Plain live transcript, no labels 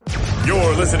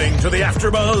You're listening to the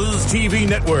AfterBuzz TV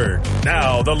Network,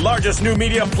 now the largest new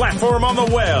media platform on the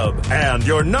web, and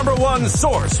your number one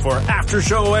source for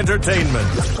after-show entertainment.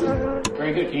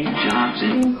 Very good, King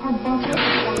Johnson. From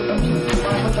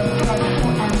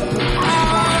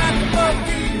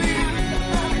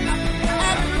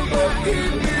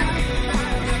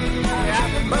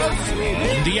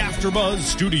the AfterBuzz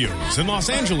Studios in Los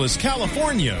Angeles,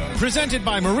 California, presented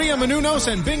by Maria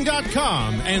Menounos and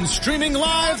Bing.com, and streaming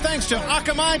live thanks to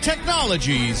Akamai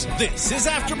Technologies, this is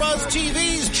AfterBuzz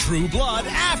TV's True Blood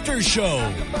After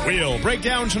Show. We'll break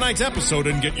down tonight's episode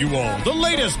and get you all the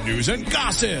latest news and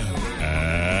gossip.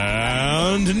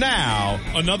 And now,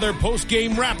 another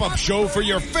post-game wrap-up show for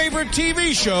your favorite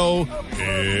TV show.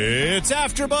 It's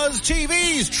AfterBuzz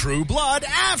TV's True Blood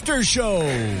After Show.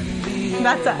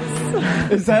 That's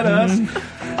us. Is that us?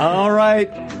 All right.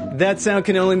 That sound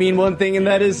can only mean one thing, and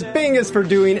that is Bing is for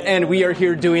doing, and we are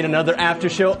here doing another after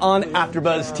show on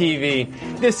AfterBuzz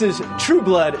TV. This is True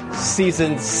Blood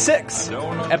Season 6,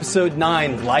 Episode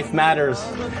 9, Life Matters.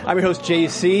 I'm your host,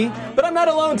 JC, but I'm not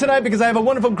alone tonight because I have a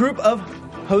wonderful group of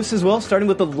hosts as well, starting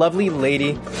with the lovely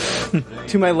lady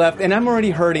to my left, and I'm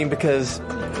already hurting because...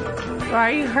 Why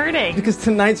are you hurting? Because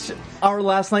tonight's our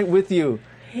last night with you.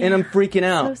 And I'm freaking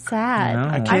out. So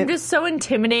sad. I'm just so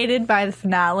intimidated by the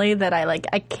finale that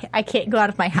I can't go out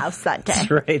of my house that day.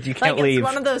 That's right. You can't leave. It's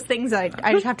one of those things I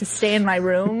just have to stay in my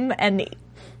room and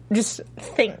just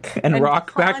think and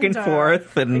rock ponder. Back and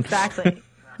forth and exactly.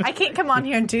 I can't come on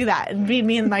here and do that and be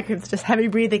me and the microphone's just heavy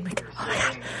breathing like, oh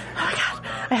my god,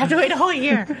 I have to wait a whole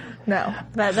year. No,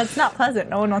 that's not pleasant.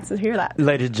 No one wants to hear that.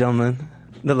 Ladies and gentlemen,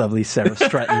 the lovely Sarah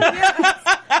Stratton.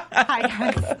 Hi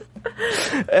guys.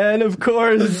 And of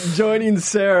course, joining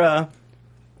Sarah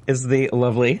is the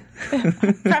lovely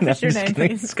preface your name,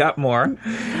 please. Scott Moore.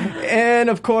 And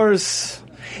of course,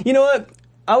 you know what?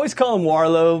 I always call him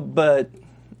Warlow, but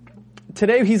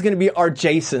today he's going to be our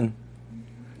Jason,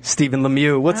 Stephen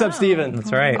Lemieux. What's up, Stephen?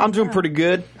 That's right. I'm doing pretty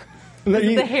good. Is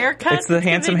it the haircut? It's the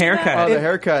handsome haircut. Oh, the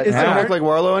haircut. It doesn't look like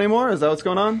Warlow anymore? Is that what's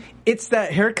going on? It's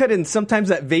that haircut and sometimes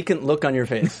that vacant look on your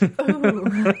face.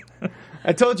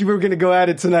 I told you we were going to go at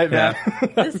it tonight, man.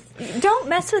 Don't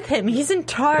mess with him. He's in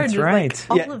charge of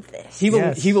all of this. He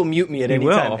will mute me at any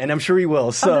time, and I'm sure he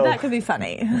will. So but that could be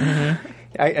funny.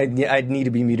 I'd need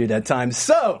to be muted at times.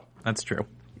 So that's true,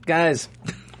 guys.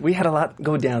 We had a lot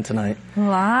go down tonight. A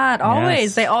lot. Always.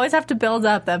 Yes. They always have to build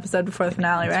up the episode before the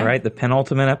finale, right? That's right. The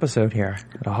penultimate episode here.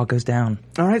 It all goes down.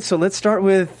 All right. So let's start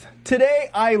with today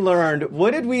I learned.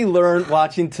 What did we learn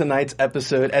watching tonight's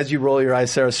episode as you roll your eyes,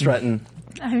 Sarah Stratton?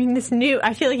 I mean,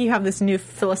 I feel like you have this new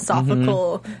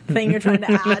philosophical thing you're trying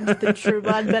to add to the True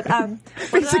Blood, but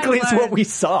basically it's what we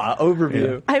saw,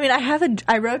 overview. Yeah. I mean, I have a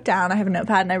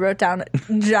notepad and I wrote down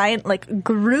giant,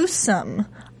 gruesome.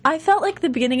 I felt like the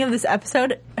beginning of this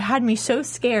episode had me so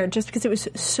scared just because it was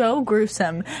so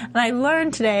gruesome. And I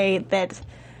learned today that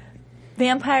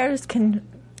vampires can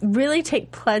really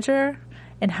take pleasure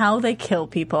in how they kill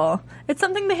people. It's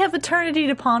something they have eternity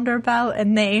to ponder about,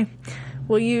 and they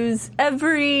will use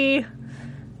every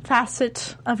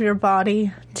facet of your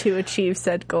body to achieve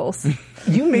said goals.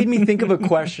 You made me think of a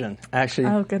question, actually.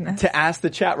 Oh, goodness. To ask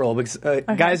the chat roll. Because,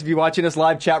 guys, if you're watching us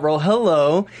live, chat roll,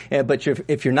 hello. But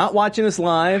if you're not watching us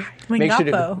live, make sure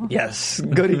to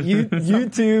go to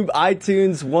YouTube,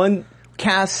 iTunes,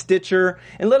 OneCast, Stitcher,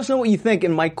 and let us know what you think.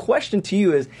 And my question to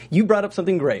you is, you brought up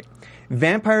something great.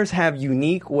 Vampires have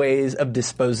unique ways of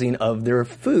disposing of their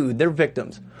food, their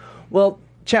victims. Well,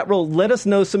 chat roll, let us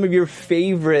know some of your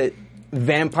favorite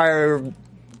vampire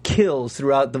kills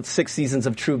throughout the 6 seasons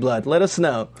of True Blood. Let us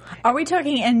know. Are we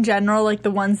talking in general, like the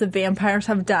ones that vampires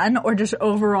have done, or just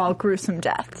overall gruesome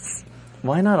deaths?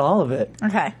 Why not all of it?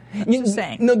 Okay. Just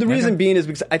saying. No, the reason being is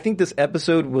because I think this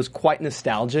episode was quite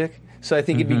nostalgic, so I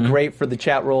think it'd be great for the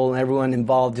chat roll and everyone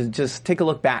involved to just take a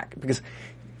look back. Because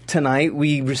tonight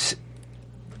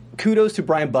kudos to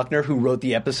Brian Buckner, who wrote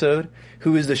the episode,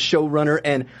 who is the showrunner,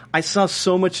 and I saw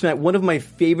so much tonight. One of my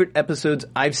favorite episodes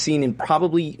I've seen in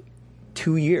probably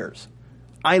 2 years.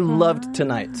 I loved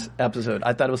tonight's episode.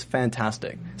 I thought it was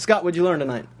fantastic. Scott, what'd you learn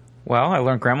tonight? Well, I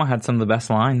learned Grandma had some of the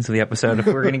best lines of the episode. If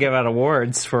we were going to give out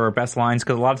awards for best lines,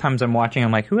 because a lot of times I'm watching,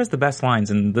 I'm like, who has the best lines?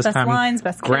 And this time,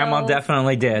 Grandma kills.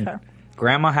 Definitely did. Okay.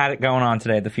 Grandma had it going on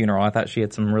today at the funeral. I thought she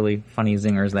had some really funny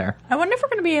zingers there. I wonder if we're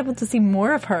going to be able to see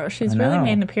more of her. She's really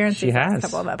made an appearance in a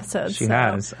couple of episodes. She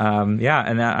has.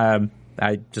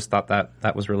 I just thought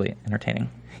that was really entertaining.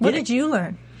 What did you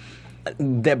learn?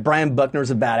 That Brian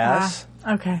Buckner's a badass.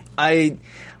 Okay. I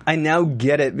now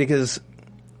get it because,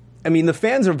 I mean, the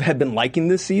fans have been liking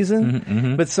this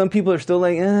season, but some people are still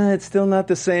like, it's still not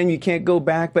the same. You can't go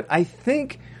back. But I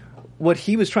think what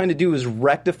he was trying to do was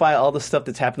rectify all the stuff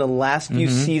that's happened in the last few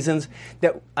seasons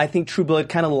that I think True Blood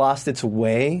kind of lost its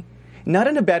way. Not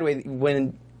in a bad way.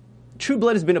 When True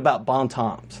Blood has been about bon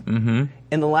temps. In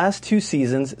the last 2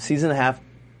 seasons, season and a half,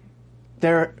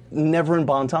 they're never in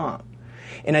bon temps.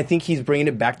 And I think he's bringing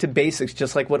it back to basics,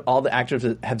 just like what all the actors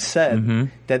have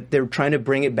said, that they're trying to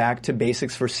bring it back to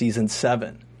basics for season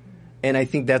 7. And I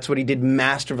think that's what he did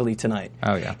masterfully tonight.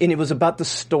 Oh, yeah. And it was about the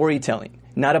storytelling,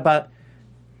 not about...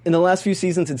 In the last few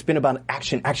seasons, it's been about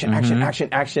action,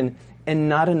 and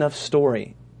not enough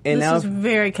story. And this is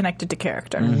very connected to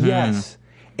character. Yes.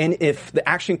 And if the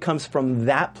action comes from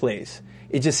that place,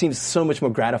 it just seems so much more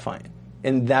gratifying.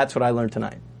 And that's what I learned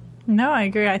tonight. No, I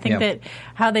agree. I think that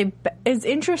how it's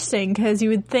interesting because you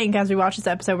would think as we watch this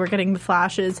episode, we're getting the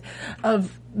flashes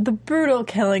of the brutal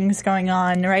killings going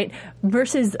on, right?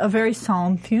 Versus a very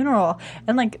solemn funeral.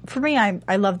 And like, for me,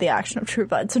 I love the action of True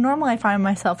Blood. So normally I find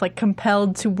myself like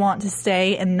compelled to want to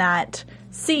stay in that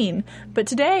scene. But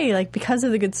today, like, because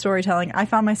of the good storytelling, I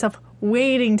found myself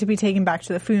waiting to be taken back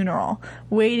to the funeral,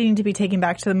 waiting to be taken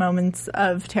back to the moments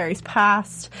of Terry's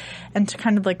past, and to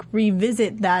kind of like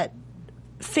revisit that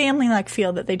family-like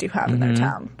feel that they do have in their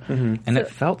town. And it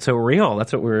felt so real.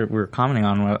 That's what we were commenting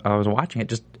on when I was watching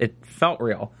it. It felt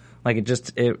real. Like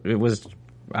it was,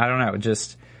 I don't know,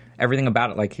 just everything about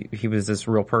it. Like he was this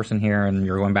real person here, and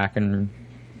you're going back, and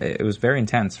it was very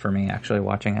intense for me actually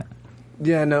watching it.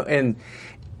 Yeah, no, and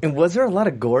was there a lot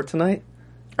of gore tonight?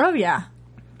 Oh yeah.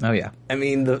 Oh yeah. I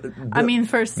mean,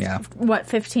 first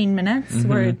 15 minutes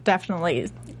were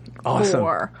definitely awesome.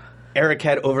 Gore. Eric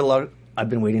had Overlark. I've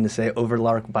been waiting to say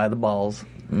Overlark by the balls.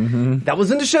 That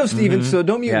was in the show, Steven, so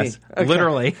don't mute me. Okay.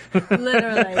 Literally.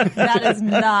 That is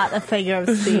not a figure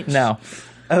of speech. No.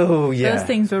 Oh, yeah. Those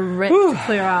things were ripped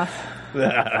clear off.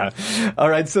 All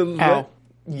right, so...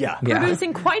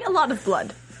 Producing quite a lot of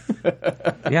blood.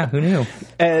 Yeah, who knew?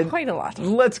 And quite a lot.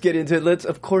 Let's get into it. Let's,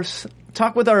 of course,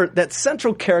 talk with that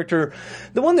central character,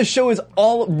 the one the show is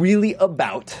all really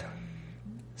about.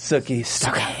 Sookie.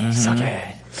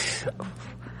 Sookie.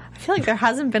 I feel like there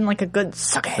hasn't been like a good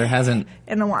Sookie. There hasn't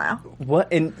in a while.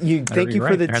 What? And thank you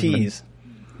for the tease.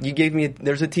 You gave me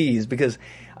there's a tease because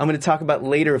I'm going to talk about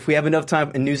later if we have enough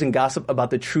time in news and gossip about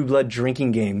the True Blood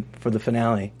drinking game for the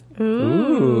finale.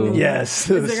 Ooh. Yes.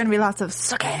 Is there going to be lots of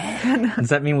Sookie? Does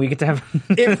that mean we get to have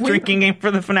a drinking game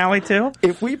for the finale too?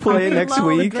 If we play it next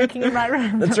week. Drinking in my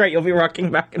room. That's right. You'll be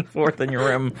rocking back and forth in your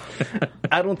room.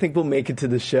 I don't think we'll make it to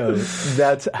the show.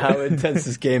 That's how intense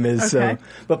this game is. Okay. So,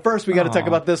 but first we got to talk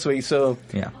about this week. So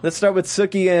let's start with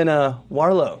Sookie and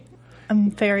Warlow.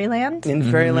 Fairyland?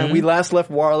 In Fairyland. We last left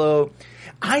Warlow,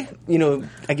 I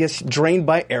guess drained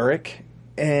by Eric.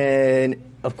 And,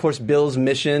 of course, Bill's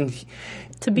mission.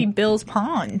 To be Bill's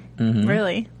pawn,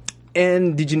 really.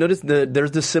 And did you notice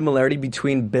there's the similarity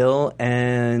between Bill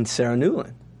and Sarah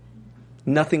Newland?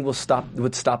 Nothing would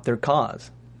stop their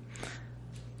cause.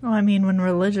 Well, I mean, when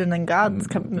religion and God's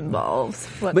come involved,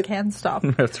 what can stop?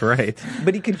 That's right.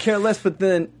 But he could care less. But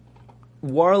then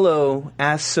Warlow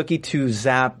asked Sookie to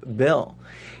zap Bill.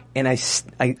 And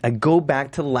I go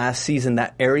back to last season,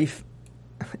 that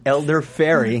elder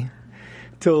fairy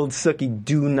told Sookie,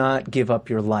 do not give up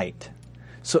your light.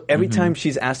 So every time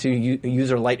she's asked to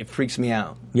use her light, it freaks me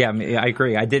out. Yeah, I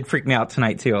agree. I did freak me out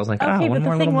tonight, too. I was like, okay, one but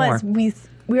more, the thing was, more.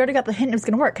 we already got the hint it was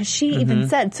going to work, because she even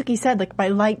said, Sookie said, like, my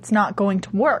light's not going to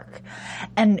work.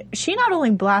 And she not only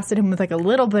blasted him with, like, a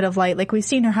little bit of light, like, we've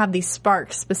seen her have these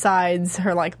sparks besides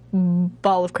her, like,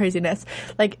 ball of craziness.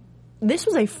 Like, this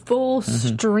was a full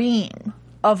stream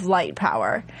of light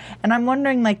power. And I'm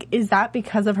wondering, like, is that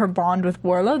because of her bond with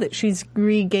Warlow that she's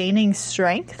regaining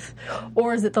strength?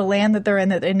 Or is it the land that they're in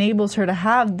that enables her to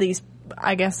have these,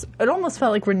 I guess, it almost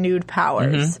felt like renewed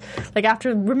powers. Like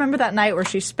remember that night where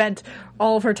she spent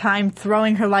all of her time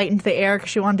throwing her light into the air because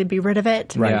she wanted to be rid of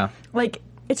it? Right. Yeah. Like,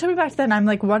 it took me back to then. I'm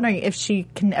like wondering if she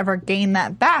can ever gain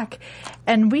that back.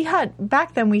 And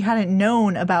back then we hadn't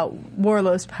known about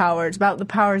Warlow's powers, about the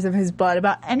powers of his blood,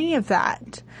 about any of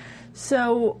that.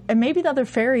 So, and maybe the other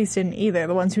fairies didn't either,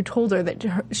 the ones who told her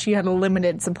that she had a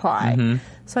limited supply.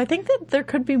 So I think that there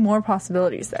could be more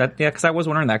possibilities there. Because I was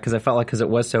wondering that, because I felt like, because it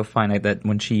was so finite, that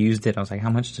when she used it, I was like, how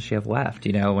much does she have left?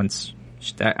 You know,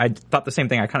 I thought the same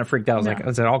thing. I kind of freaked out. I was like,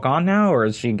 is it all gone now, or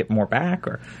does she get more back,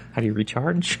 or how do you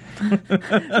recharge?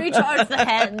 Recharge the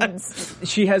heads.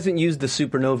 She hasn't used the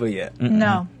supernova yet.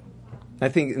 No. I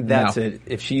think that's it.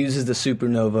 If she uses the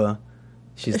supernova,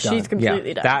 she's done. She's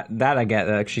completely done. That I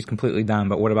get. She's completely done.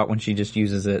 But what about when she just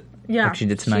uses it like she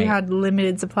did tonight? She had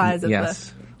limited supplies of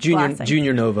this.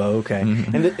 Junior Nova, okay.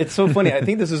 Mm-hmm. And it's so funny. I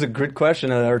think this is a good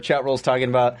question. Our chat roll's talking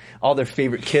about all their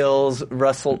favorite kills.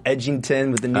 Russell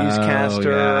Edgington with the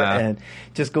newscaster, and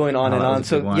just going on and on.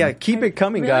 So keep it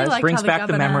coming, guys. Brings back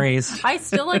the memories. I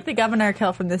still like the governor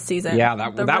kill from this season. Yeah,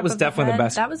 that was definitely the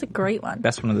best. That was a great one.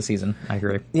 Best one of the season. I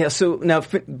agree. Yeah. So now,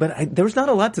 there was not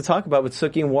a lot to talk about with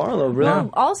Sookie and Warlow, really. Well,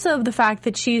 also the fact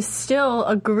that she's still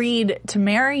agreed to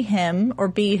marry him or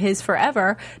be his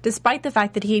forever, despite the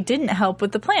fact that he didn't help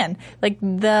with the plan. Like,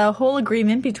 the whole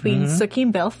agreement between Sookie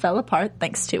and Bill fell apart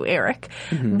thanks to Eric.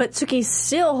 But Sookie's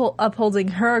still upholding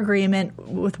her agreement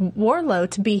with Warlow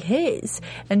to be his.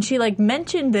 And she,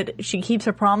 mentioned that she keeps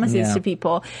her promises to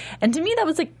people. And to me, that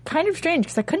was, kind of strange,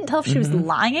 because I couldn't tell if she was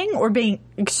lying or being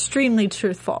extremely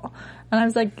truthful. And I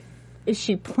was like, is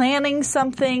she planning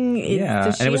something? Yeah,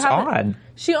 and it was odd.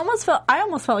 I almost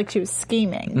felt like she was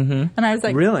scheming. And I was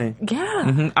like, really?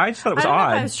 Yeah. I just thought it was odd.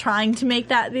 Know if I was trying to make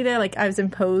that be there. I was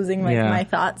imposing my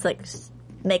thoughts,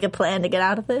 make a plan to get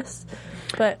out of this.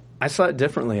 But I saw it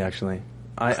differently, actually.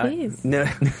 Please. No.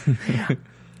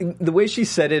 The way she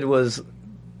said it was,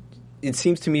 it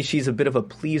seems to me she's a bit of a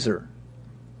pleaser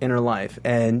in her life,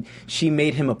 and she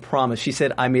made him a promise. She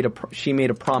said, she made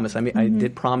a promise. I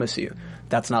did promise you.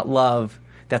 That's not love.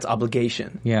 That's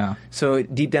obligation. Yeah. So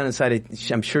deep down inside,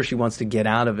 I'm sure she wants to get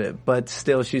out of it, but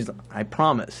still, I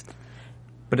promised.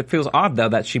 But it feels odd, though,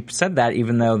 that she said that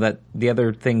even though that the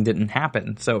other thing didn't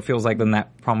happen. So it feels like then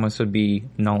that promise would be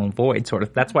null and void, sort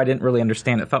of. That's why I didn't really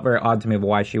understand. It felt very odd to me of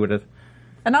why she would have.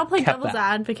 And I'll play devil's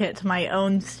advocate to my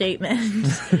own statement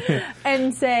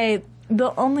and say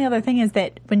the only other thing is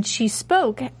that when she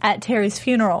spoke at Terry's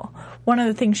funeral, one of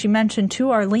the things she mentioned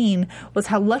to Arlene was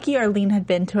how lucky Arlene had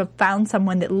been to have found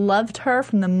someone that loved her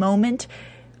from the moment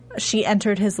she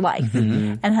entered his life.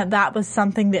 And how that was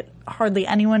something that hardly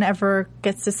anyone ever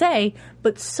gets to say,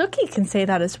 but Sookie can say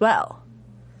that as well.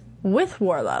 With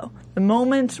Warlow. The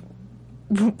moment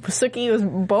Sookie was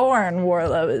born,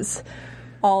 Warlow is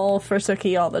all for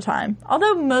Sookie all the time.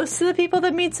 Although most of the people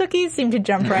that meet Sookie seem to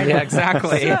jump right in. Yeah,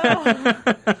 exactly.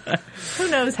 So, who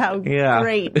knows how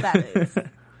great that is.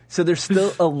 So there's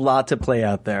still a lot to play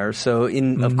out there. So,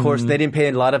 of course, they didn't pay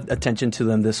a lot of attention to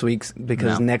them this week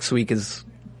because next week is,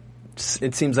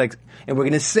 it seems like, and we're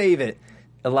going to save it,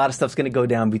 a lot of stuff's going to go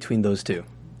down between those two.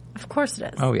 Of course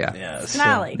it is. Oh, yeah.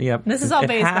 Finale. Yep. This is all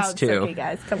based on Sookie,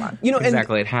 guys. Come on.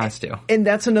 Exactly, it has to. And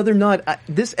that's another nod.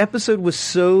 This episode was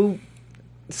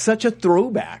such a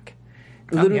throwback.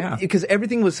 Because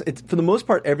everything was, for the most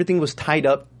part, everything was tied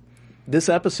up this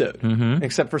episode,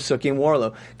 except for Sookie and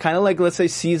Warlow. Kind of like, let's say,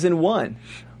 season 1,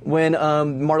 when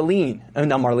Marianne,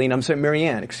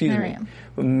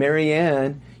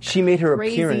 Marianne, she made her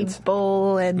appearance. Crazy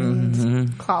Bull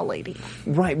and Claw Lady.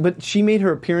 Right, but she made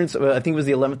her appearance, I think it was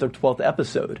the 11th or 12th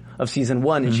episode of season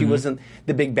 1, and she wasn't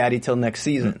the big baddie till next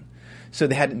season. So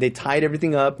they tied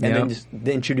everything up and then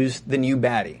they introduced the new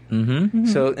baddie.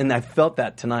 So, and I felt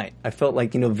that tonight. I felt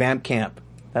like, Vamp Camp.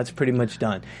 That's pretty much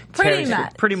done.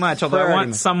 Pretty much. Although I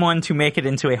want someone to make it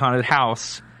into a haunted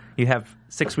house. You have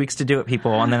 6 weeks to do it,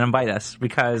 people, and then invite us.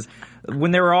 Because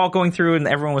when they were all going through and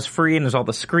everyone was free and there's all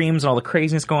the screams and all the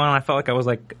craziness going on, I felt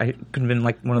like I could have been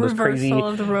like one of those crazy.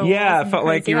 Of the roles I felt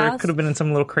like you could have been in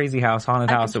some little crazy haunted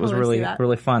house. It was really,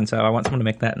 really fun. So I want someone to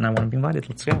make that, and I want to be invited.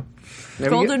 Let's go.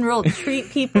 Golden rule: treat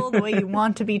people the way you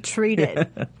want to be treated.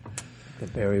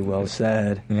 Very well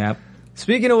said. Yep.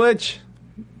 Speaking of which,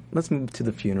 let's move to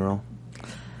the funeral.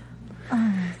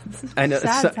 This is a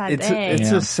sad day.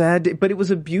 It's a sad day, but it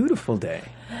was a beautiful day.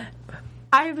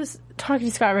 I was talking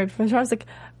to Scott right before, so I was like,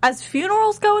 as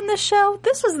funerals go in this show,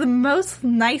 this was the most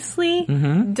nicely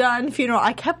done funeral.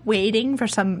 I kept waiting for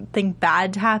something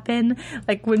bad to happen.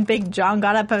 Like when Big John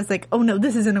got up, I was like, oh no,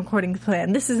 this isn't according to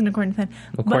plan. This isn't according to plan.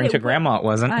 According to Grandma, it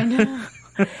wasn't. I know.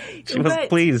 She was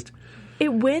pleased.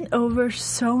 It went over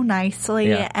so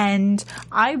nicely, and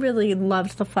I really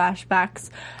loved the flashbacks.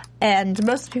 And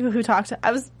most of the people who talked,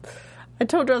 I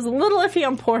told her I was a little iffy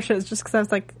on Portia's just because I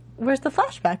was like, where's the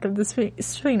flashback of this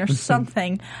scene or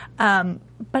something?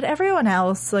 But everyone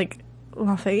else, like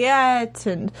Lafayette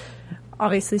and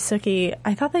obviously Sookie,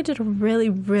 I thought they did a really,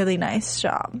 really nice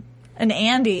job. And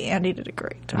Andy did a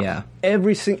great job. Yeah.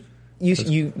 Every single,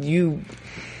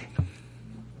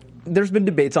 there's been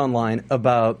debates online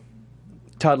about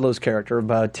Todd Lowe's character,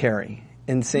 about Terry.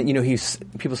 And saying,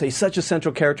 people say he's such a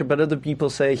central character, but other people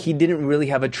say he didn't really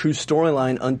have a true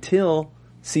storyline until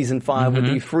season 5 with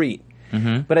Ifrit.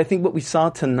 But I think what we saw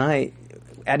tonight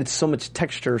added so much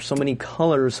texture, so many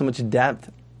colors, so much depth.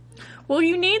 Well,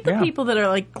 you need the people that are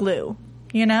like glue,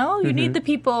 You need the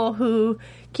people who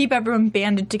keep everyone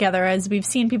banded together, as we've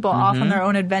seen people off on their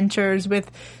own adventures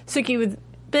with Sookie with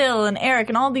Bill and Eric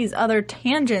and all these other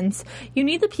tangents, you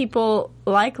need the people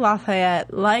like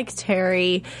Lafayette, like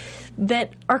Terry,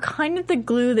 that are kind of the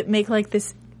glue that make like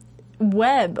this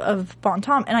web of Bon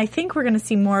Tom. And I think we're going to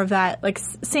see more of that. Like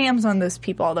Sam's one of those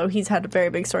people, although he's had very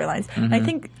big storylines. Mm-hmm. And I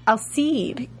think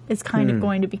Alcide is kind of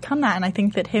going to become that. And I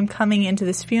think that him coming into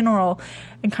this funeral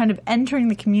and kind of entering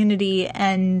the community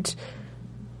and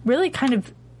really kind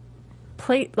of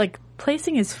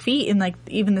placing his feet in like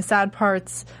even the sad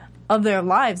parts of their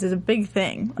lives is a big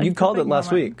thing. Like, you called it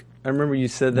last week. I remember you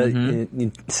said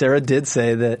that Sarah did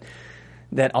say that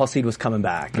Alcide was coming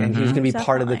back and he was going to be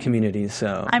part of the community.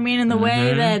 So I mean, in the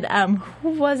way that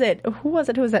who was it?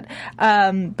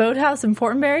 Boathouse and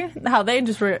Fortenberry, how they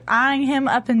just were eyeing him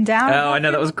up and down. Oh, I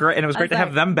know, that was great, and it was great to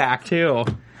have them back too.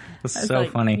 It was so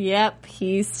funny. Yep,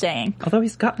 he's staying. Although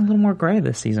he's gotten a little more gray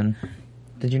this season.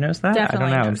 Did you notice that?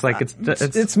 Definitely. I don't know. It's like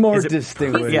it's more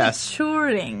distinguished. He's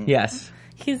maturing. Yes.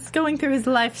 He's going through his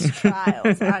life's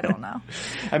trials. I don't know.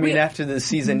 I mean, after the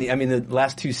season, the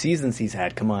last 2 seasons he's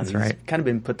had, come on. He's kind of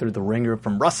been put through the ringer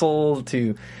from Russell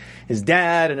to his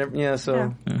dad and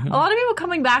so. Yeah. A lot of people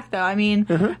coming back, though. I mean,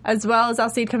 as well as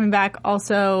Alcide coming back,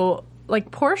 also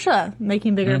like Portia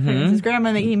making bigger appearances,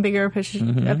 Grandma making bigger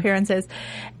appearances,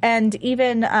 and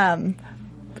even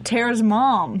Tara's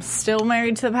mom still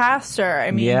married to the pastor. I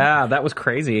mean, yeah, that was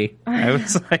crazy. I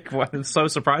was like, I was so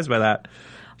surprised by that.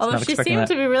 Although she seemed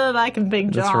to be really liking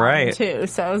Big John, too.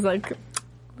 So I was like,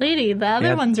 lady, the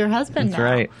other one's your husband now. That's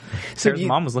right. So Sarah's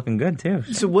mom was looking good, too.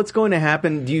 So what's going to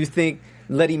happen? Do you think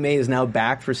Letty Mae is now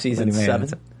back for season 7?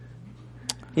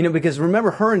 Because remember,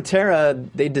 her and Tara,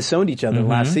 they disowned each other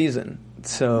last season.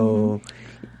 So,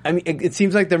 I mean, it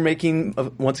seems like they're making,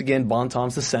 once again, Bon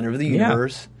Tom's the center of the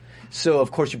universe. So,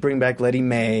 of course, you bring back Letty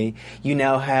Mae. You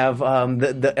now have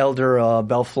the elder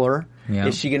Bellefleur. Yeah.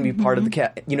 Is she going to be part of the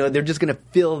cat? They're just going to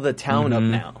fill the town up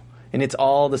now. And it's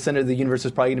all the center of the universe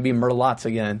is probably going to be Merlots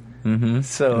again. Mm-hmm.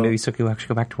 So and maybe Sookie will actually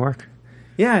go back to work.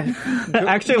 Yeah. I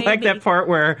actually like that part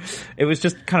where it was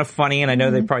just kind of funny, and I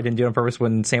know they probably didn't do it on purpose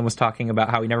when Sam was talking about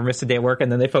how he never missed a day of work, and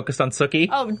then they focused on Sookie.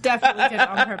 Oh, definitely did it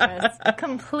on purpose.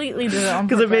 Completely did it on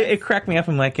purpose. Because it cracked me up.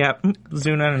 I'm like, yeah,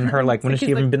 Zuna and her, like, when has she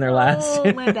even been there last?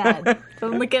 Oh, my dad.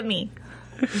 Don't look at me.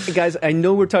 Guys, I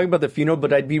know we're talking about the funeral,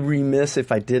 but I'd be remiss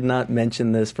if I did not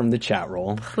mention this from the chat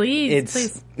roll.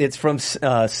 Please. It's from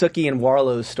Sookie and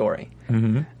Warlow's story.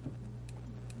 Mm-hmm.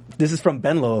 This is from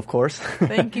Benlo, of course.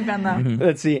 Thank you, Benlo.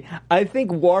 Let's see. I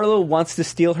think Warlow wants to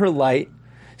steal her light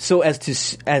so as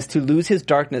to lose his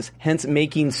darkness, hence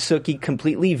making Sookie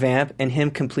completely vamp and him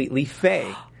completely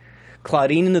fae.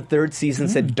 Claudine in the 3rd season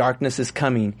said darkness is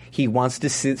coming. He wants to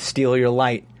steal your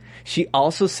light. She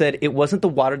also said it wasn't the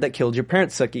water that killed your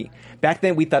parents, Sookie. Back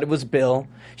then we thought it was Bill.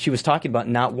 She was talking about,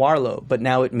 not Warlow, but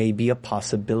now it may be a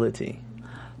possibility.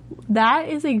 That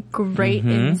is a great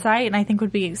insight, and I think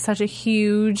would be such a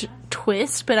huge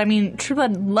twist. But I mean, True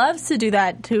Blood loves to do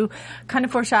that, to kind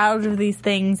of foreshadow these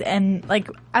things. And like,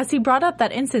 as he brought up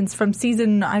that instance from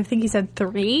season, I think he said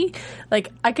 3,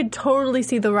 like, I could totally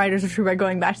see the writers of True Blood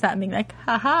going back to that and being like,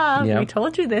 haha, we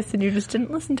told you this and you just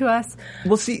didn't listen to us.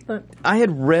 Well, see, I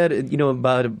had read,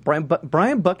 about it.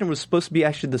 Brian Buckner was supposed to be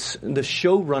actually the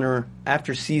showrunner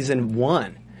after season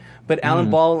 1. But Alan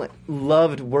Ball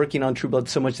loved working on True Blood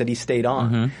so much that he stayed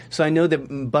on. So I know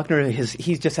that Buckner,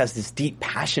 he just has this deep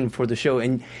passion for the show,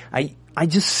 and I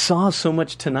just saw so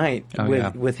much tonight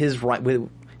with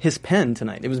his pen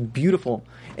tonight. It was beautiful,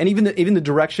 and even the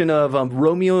direction of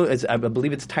Romeo, I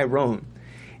believe it's Tyrone,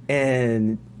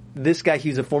 and this guy,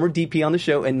 he's a former DP on the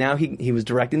show, and now he was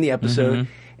directing the episode.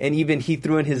 And even he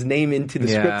threw in his name into the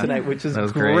script tonight, which is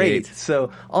great. So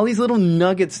all these little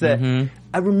nuggets that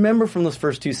I remember from those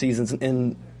first 2 seasons,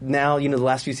 and now, the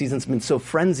last few seasons have been so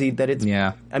frenzied that it's,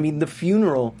 I mean, the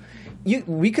funeral,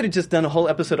 we could have just done a whole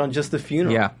episode on just the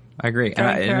funeral. Yeah, I agree.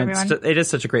 And it is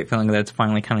such a great feeling that it's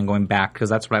finally kind of going back,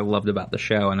 because that's what I loved about the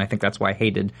show, and I think that's why I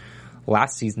hated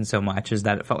last season so much, is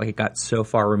that it felt like it got so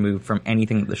far removed from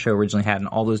anything that the show originally had and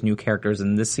all those new characters,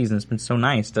 and this season has been so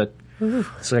nice to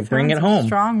bring it home.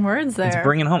 Strong words there. To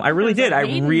bring it home. I really did. I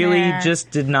really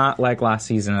just did not like last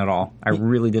season at all. I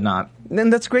really did not.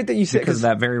 And that's great that you said, because of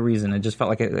that very reason. It just felt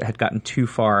like it had gotten too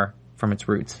far from its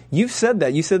roots. You've said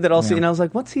that. You said that also, and I was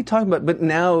like, what's he talking about? But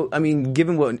now, I mean,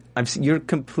 given what I've seen, you're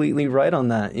completely right on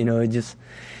that. It just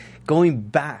going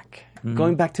back.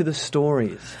 going back to the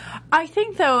stories. I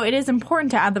think, though, it is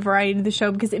important to add the variety to the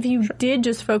show, because if you did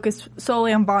just focus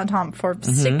solely on Bontemps for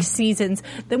 6 seasons,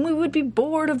 then we would be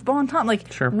bored of Bontemps.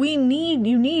 Like, you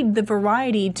need the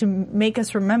variety to make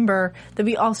us remember that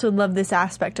we also love this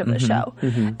aspect of the show.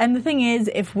 And the thing is,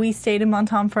 if we stayed in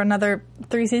Bontemps for another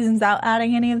 3 seasons without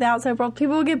adding any of the outside world,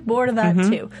 people will get bored of that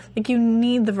too. Like, you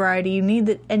need the variety, you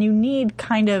need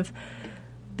kind of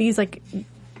these, like,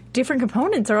 different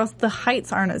components, or else the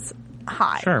heights aren't as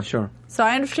high. Sure. So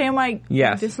I understand why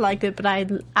you disliked it, but I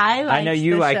liked I know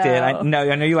you liked it. I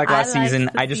know you liked last season.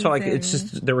 I just felt like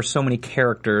there were so many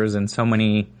characters and so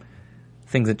many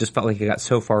things that just felt like it got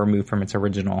so far removed from its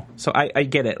original. So I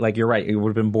get it. Like, you're right. You would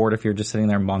have been bored if you're just sitting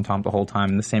there in Bontemps the whole time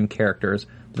and the same characters.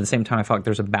 But at the same time, I felt like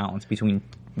there's a balance between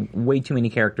way too many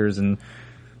characters and,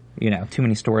 too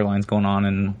many storylines going on,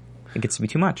 and it gets to be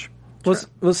too much.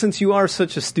 Well, since you are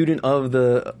such a student of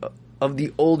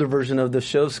the older version of the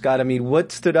show, Scott, I mean,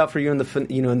 what stood out for you in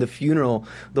the funeral?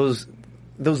 Those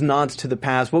nods to the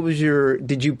past. What was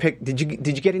did you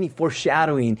get any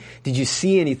foreshadowing? Did you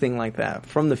see anything like that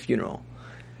from the funeral?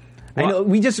 Well, I know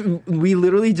we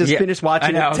literally just finished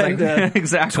watching it 10 to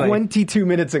exactly 22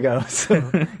 minutes ago. So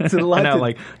it's a lot. I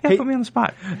know, put me on the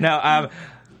spot. No,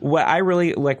 what I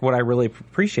really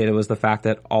appreciated was the fact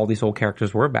that all these old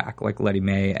characters were back, like Letty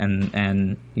Mae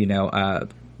and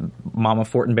Mama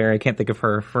Fortenberry. I can't think of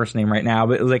her first name right now,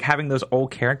 but like having those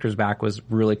old characters back was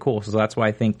really cool. So that's why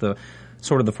I think the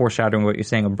foreshadowing of what you're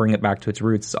saying of bring it back to its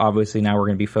roots. Obviously now we're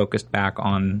going to be focused back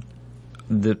on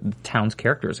the town's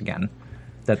characters again,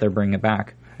 that they're bringing it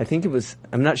back. I think it was,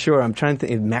 I'm not sure, I'm trying to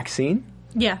think, Maxine?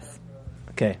 Yes.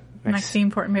 Okay.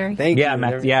 Maxine Fortenberry. Thank you.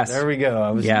 Yes. There we go. I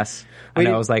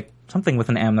was like, something with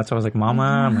an M. That's why I was like, Mama.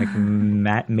 I'm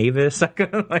like, Mavis.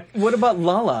 What about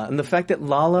Lala? And the fact that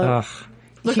Lala...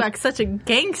 looked like such a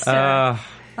gangster.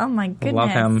 Oh my goodness. Love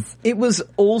him. It was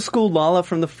old school Lala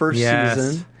from the first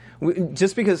season.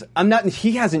 Just because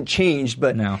he hasn't changed,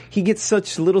 but he gets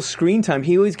such little screen time.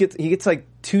 He gets like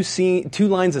two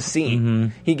lines a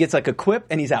scene. He gets like a quip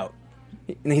and he's out.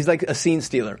 And he's like a scene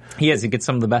stealer. He is. He gets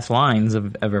some of the best lines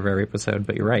of every episode,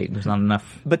 but you're right. There's not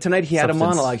enough. But tonight he had a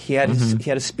monologue. He had he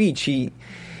had a speech. He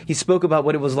spoke about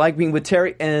what it was like being with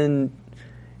Terry, and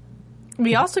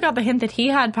we also got the hint that he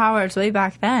had powers way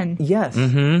back then. Yes.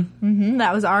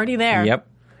 That was already there. Yep.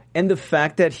 And the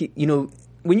fact that he,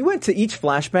 when you went to each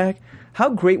flashback, how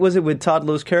great was it with Todd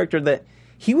Lowe's character that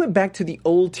he went back to the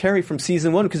old Terry from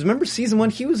season 1? Because remember season 1,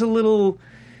 he was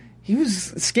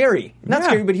scary. Not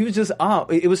scary, but he was just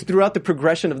it was throughout the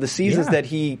progression of the seasons that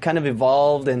he kind of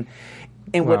evolved and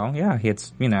he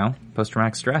had,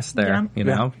 post-traumatic stress there,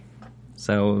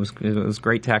 So it was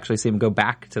great to actually see him go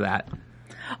back to that.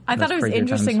 I thought it was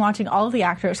interesting watching all of the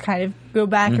actors kind of go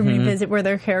back and revisit where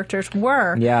their characters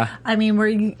were. Yeah.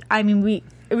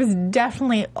 It was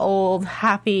definitely old,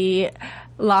 happy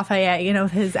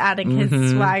Lafayette, his adding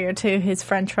his swagger to his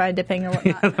French fry dipping and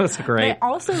whatnot. That was great. But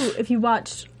also, if you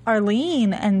watched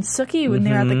Arlene and Sookie when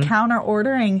they were at the counter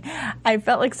ordering, I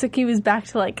felt like Sookie was back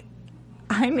to like,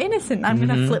 I'm innocent. I'm going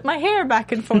to flip my hair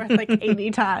back and forth like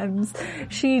 80 times.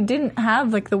 She didn't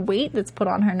have like the weight that's put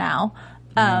on her now.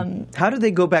 How did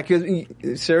they go back?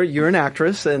 Sarah, you're an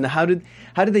actress, and how did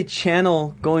they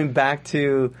channel going back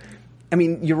to? I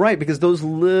mean, you're right, because those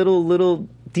little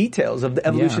details of the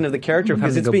evolution of the character,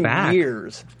 because it's been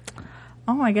years.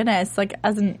 Oh my goodness! I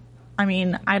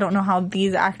don't know how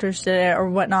these actors did it or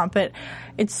whatnot, but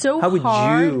it's so hard.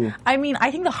 How would you?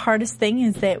 I think the hardest thing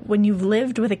is that when you've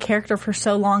lived with a character for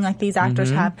so long, like these actors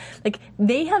have, like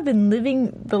they have been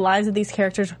living the lives of these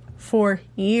characters for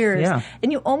years,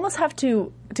 and you almost have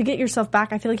to get yourself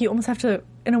back. I feel like you almost have to,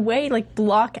 in a way, like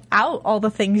block out all the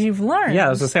things you've learned. Yeah, I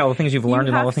was gonna say all the things you've learned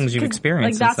and all the things you've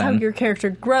experienced. Like that's how your character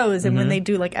grows, and when they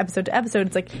do like episode to episode,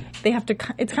 it's like they have to.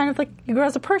 It's kind of like you grow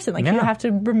as a person. Like you have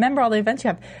to remember all the events you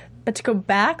have, but to go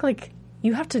back, like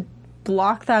you have to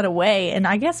block that away. And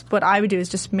I guess what I would do is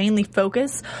just mainly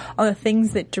focus on the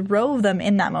things that drove them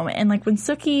in that moment. And like when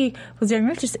Sookie was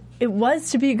young, it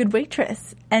was to be a good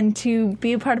waitress and to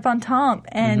be a part of Bontemps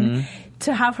and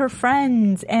to have her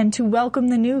friends and to welcome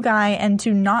the new guy and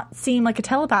to not seem like a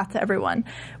telepath to everyone,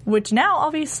 which now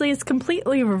obviously is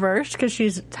completely reversed because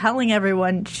she's telling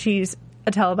everyone she's a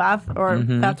telepath, or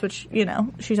that's what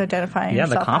she's identifying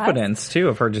herself the confidence too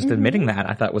of her just admitting that,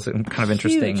 I thought was kind of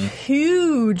interesting.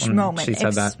 Huge moment, she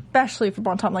said that, especially for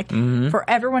Bontemps, like for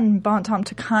everyone in Bontemps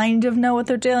to kind of know what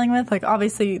they're dealing with. Like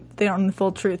obviously they don't know the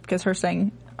full truth, because her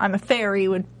saying I'm a fairy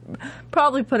would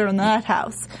probably put her in the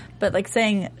nuthouse, but like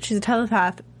saying she's a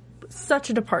telepath,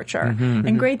 such a departure.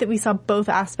 And great that we saw both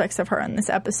aspects of her in this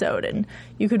episode, and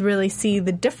you could really see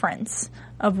the difference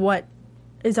of what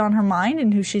is on her mind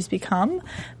and who she's become.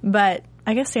 But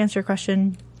I guess to answer your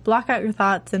question, block out your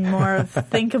thoughts and more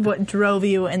think of what drove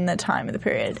you in the time of the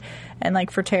period. And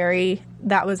like for Terry,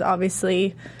 that was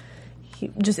obviously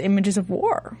just images of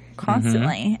war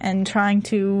constantly and trying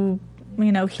to,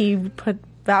 he put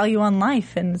value on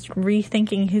life and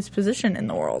rethinking his position in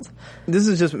the world. This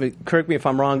is just, correct me if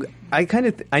I'm wrong,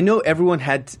 I know everyone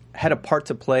had a part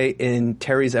to play in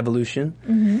Terry's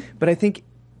evolution, but I think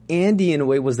Andy in a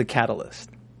way was the catalyst.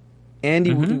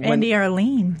 Andy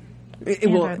Arlene.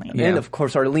 And of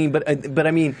course Arlene, but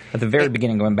I mean at the very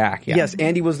beginning, going back. Yeah. Yes,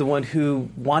 Andy was the one who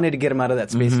wanted to get him out of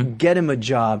that space, get him a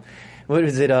job. What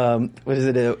is it? A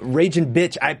Raging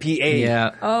Bitch IPA?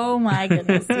 Yeah. Oh my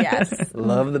goodness, yes.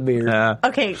 Love the beer.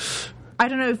 Okay, I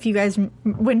don't know if you guys,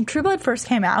 when True Blood first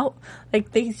came out,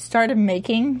 like they started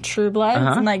making True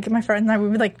Bloods, and like my friends and I, we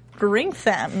would like drink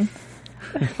them.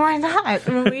 Why not?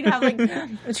 We'd have like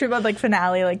a True Blood like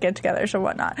finale, like get-togethers or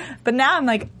whatnot. But now I'm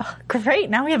like, oh, great!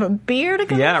 Now we have a beer to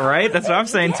go. Yeah, right. That's what I'm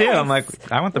saying too. I'm like,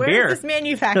 I want the beer. Where's this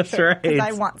manufactured? That's right. Because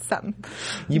I want some.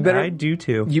 I do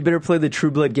too. You better play the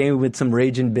True Blood game with some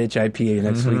Raging Bitch IPA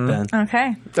next week. Then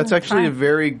okay. That's actually a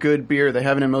very good beer. They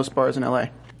have it in most bars in LA.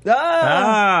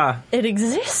 It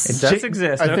exists. It does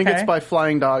exist. I think it's by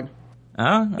Flying Dog.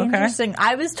 Oh, okay. Interesting.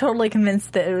 I was totally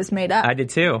convinced that it was made up. I did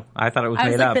too. I thought it was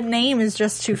made up. The name is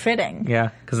just too fitting.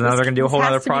 Yeah, because now they're going to do a whole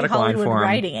other product line for them.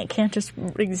 Writing. It can't just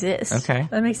exist. Okay.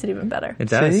 That makes it even better. It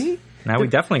does. See? Now we're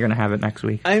definitely going to have it next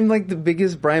week. I'm like the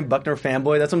biggest Brian Buckner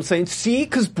fanboy. That's what I'm saying. See,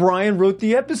 because Brian wrote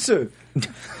the episode.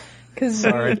 Because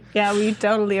we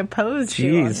totally opposed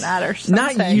you on that or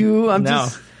something. Not you.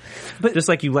 But just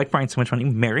like you like Brian so much, why don't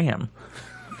you marry him?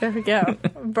 There we go.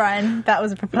 Brian, that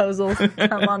was a proposal.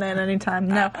 Come on in anytime.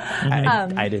 No.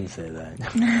 I didn't say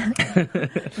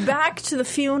that. Back to the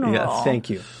funeral. Yes,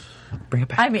 thank you. Bring it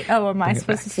back. I mean, am I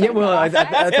supposed to say Yeah, well, I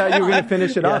thought you were going to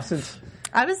finish it off since...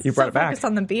 I was so focused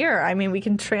on the beer. I mean, we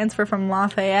can transfer from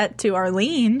Lafayette to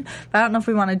Arlene, but I don't know if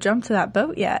we want to jump to that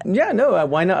boat yet. Yeah, no,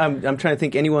 why not? I'm trying to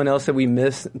think anyone else that we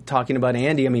missed talking about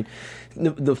Andy. I mean,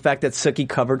 the fact that Sookie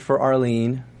covered for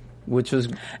Arlene... Which was,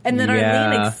 and then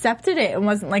Arlene accepted it and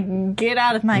wasn't like, get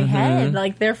out of my head.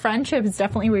 Like their friendship is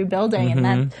definitely rebuilding,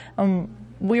 and that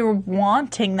we were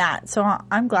wanting that. So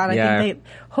I'm glad. I think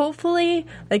hopefully,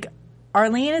 like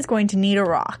Arlene is going to need a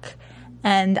rock,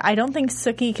 and I don't think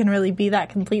Sookie can really be that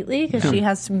completely because she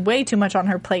has way too much on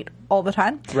her plate all the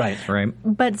time. Right.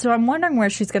 But so I'm wondering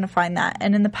where she's going to find that.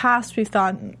 And in the past, we've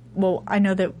thought, well, I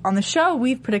know that on the show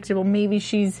we've predicted, well, maybe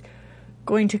she's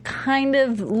going to kind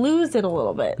of lose it a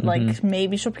little bit. Like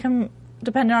maybe she'll become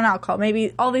dependent on alcohol.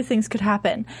 Maybe all these things could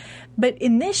happen. But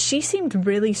in this, she seemed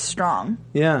really strong.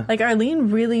 Yeah. Like Arlene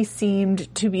really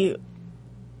seemed to be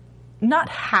not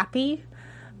happy,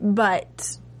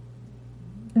 but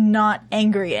not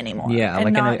angry anymore. Yeah,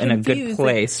 and like in a good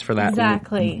place for that.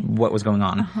 Exactly. What was going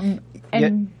on.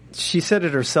 And she said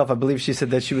it herself. I believe she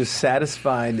said that she was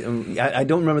satisfied. I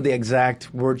don't remember the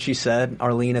exact word she said,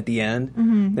 Arlene, at the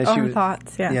end. That her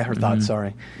thoughts, yeah. Yeah, her thoughts,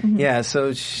 sorry. Yeah,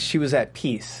 so she was at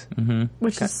peace.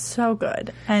 Which is so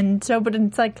good. And so, but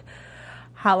it's like,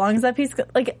 how long is that peace?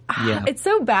 It's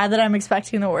so bad that I'm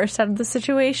expecting the worst out of the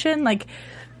situation. Like,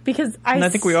 because I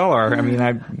think we all are. I mean,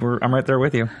 I'm right there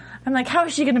with you. I'm like, how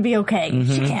is she going to be okay?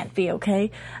 She can't be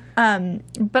okay.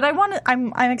 But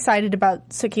I'm excited about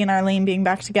Sookie and Arlene being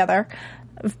back together,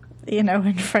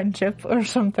 in friendship or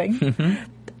something.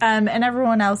 And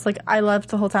everyone else, like, I loved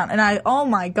the whole time. And oh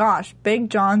my gosh, Big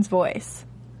John's voice.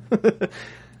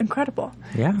 Incredible.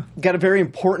 Yeah. Got a very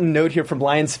important note here from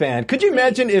Lions fan. Could you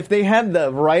imagine if they had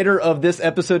the writer of this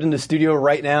episode in the studio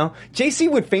right now? JC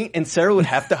would faint and Sarah would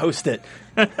have to host it.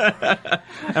 This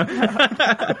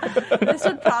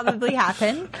would probably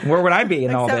happen. Where would I be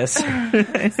in all this?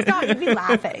 Scott would be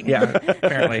laughing. Yeah,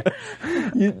 apparently.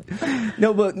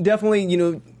 No, but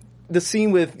definitely, the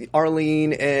scene with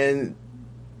Arlene and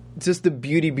just the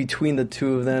beauty between the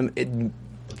two of them,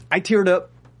 I teared up.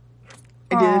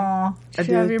 I did. Did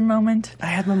you have your moment? I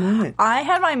had my moment. I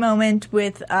had my moment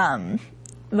with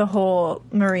the whole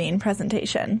Marine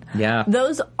presentation. Yeah.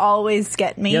 Those always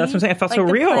get me. Yeah, that's what I'm saying. It felt so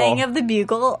the real. Playing of the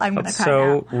bugle, I'm going to cry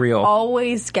so out. Real.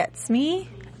 Always gets me.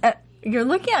 You're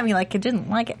looking at me like you didn't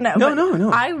like it. No.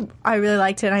 I really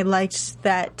liked it, and I liked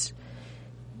that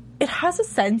it has a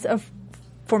sense of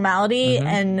formality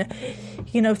and,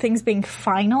 things being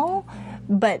final,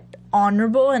 but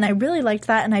honorable, and I really liked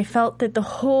that, and I felt that the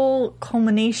whole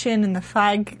culmination and the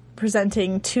flag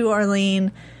presenting to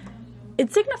Arlene,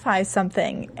 it signifies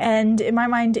something, and in my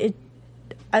mind,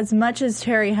 as much as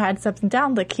Terry had ups and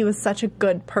downs, like, he was such a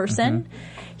good person,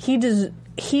 he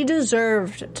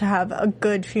deserved to have a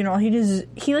good funeral. He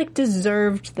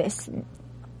deserved this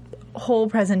whole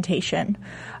presentation.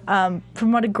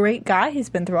 From what a great guy he's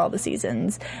been through all the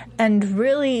seasons. And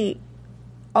really,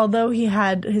 although he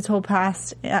had his whole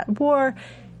past at war,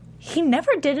 he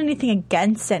never did anything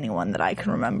against anyone that I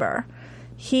can remember.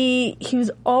 He was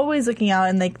always looking out,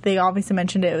 and they obviously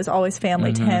mentioned it was always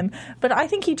family to him. But I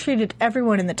think he treated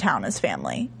everyone in the town as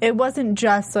family. It wasn't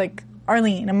just like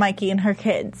Arlene and Mikey and her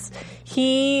kids.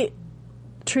 He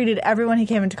treated everyone he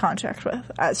came into contact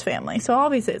with as family. So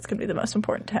obviously it's going to be the most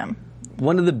important to him.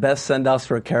 One of the best send-offs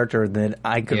for a character that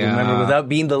I could remember without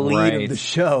being the lead of the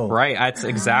show. Right, that's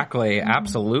exactly,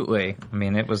 absolutely. I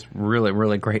mean, it was really,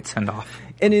 really great send-off.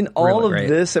 And in all of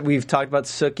this that we've talked about,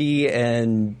 Sookie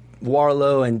and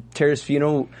Warlow and Terry's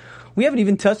funeral, we haven't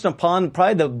even touched upon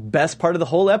probably the best part of the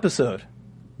whole episode,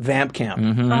 Vamp Camp.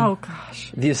 Oh,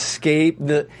 gosh. The escape,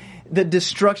 the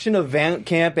destruction of Vamp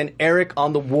Camp and Eric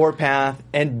on the warpath,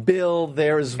 and Bill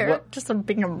there's just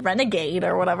being a renegade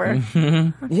or whatever.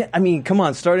 Yeah, I mean, come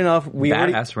on. Starting off,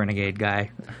 badass renegade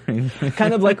guy,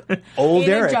 kind of like old in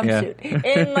Eric, a jumpsuit,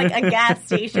 in like a gas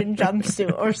station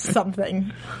jumpsuit or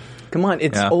something. Come on,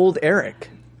 it's old Eric.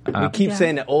 We keep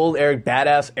saying that old Eric,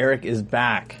 badass Eric is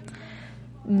back.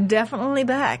 Definitely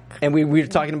back. And we were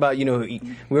talking about, we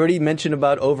already mentioned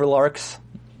about Overlark's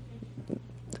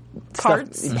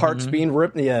parts being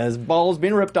ripped. Yeah, his balls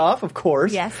being ripped off, of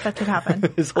course. Yes, that could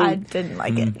happen. I didn't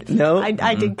like it. No?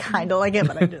 I did kind of like it,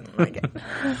 but I didn't like it.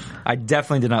 I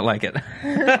definitely did not like it.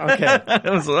 Okay. It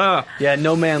was, yeah,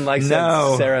 no man likes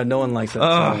that, Sarah. No one likes that.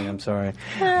 I'm sorry.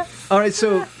 All right,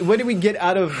 so what did we get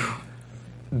out of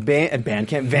Vamp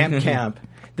Camp?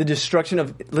 The destruction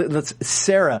of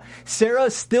Sarah. Sarah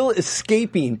still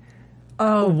escaping.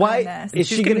 Oh, why goodness. is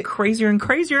she's she getting crazier and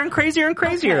crazier and crazier and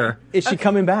crazier? Okay. Is she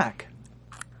coming back?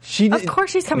 Of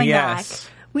course she's coming back.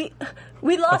 We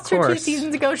lost her 2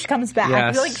 seasons ago. She comes back.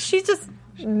 Yes. Like, she just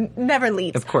never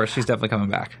leaves. Of course, she's definitely coming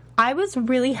back. I was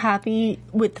really happy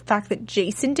with the fact that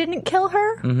Jason didn't kill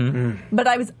her, but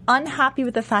I was unhappy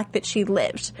with the fact that she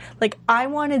lived. Like, I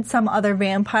wanted some other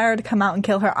vampire to come out and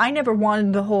kill her. I never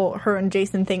wanted the whole her and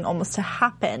Jason thing almost to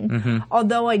happen.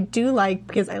 Although I do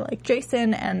because I like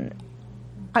Jason, and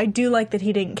I do like that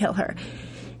he didn't kill her.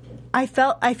 I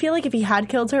feel like if he had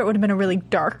killed her, it would have been a really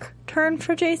dark turn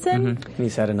for Jason.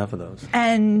 He's had enough of those.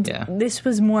 And this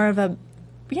was more of a,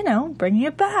 bringing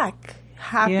it back.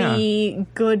 Happy,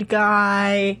 good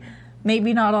guy,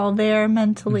 maybe not all there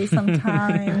mentally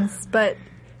sometimes, but,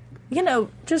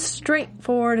 just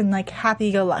straightforward and, like,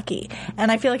 happy-go-lucky.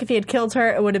 And I feel like if he had killed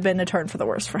her, it would have been a turn for the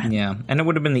worse for him. Yeah, and it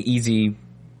would have been the easy,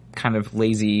 kind of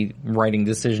lazy writing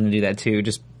decision to do that, too,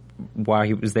 just while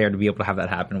he was there to be able to have that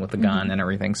happen with the gun and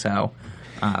everything. So,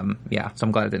 so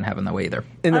I'm glad it didn't happen that way either.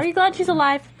 Are you glad she's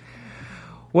alive?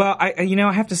 Well, I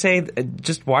have to say,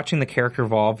 just watching the character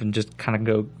evolve and just kind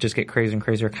of get crazier and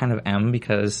crazier, I kind of am,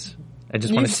 because I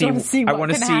just want to see. I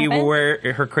want to see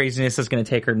where her craziness is going to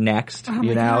take her next.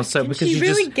 Gosh, so because she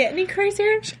really get any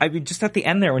crazier? I mean, just at the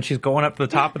end there when she's going up to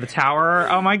the top of the tower.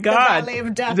 Oh my God! The Valley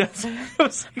of Death. I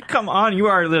was like, come on,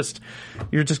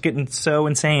 you're just getting so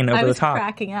insane over the top. I was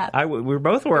cracking up. We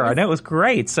both were. I know, it was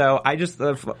great. So I just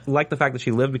like the fact that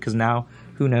she lived, because now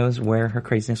who knows where her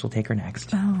craziness will take her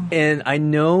next. Oh. And I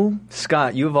know,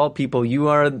 Scott, you of all people, you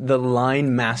are the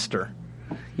line master.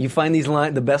 You find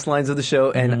the best lines of the show,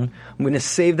 and I'm going to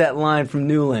save that line from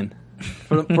Newland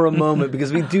for a moment,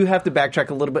 because we do have to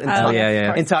backtrack a little bit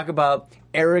and talk about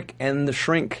Eric and the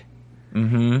Shrink.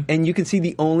 And you can see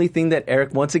the only thing that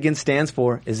Eric once again stands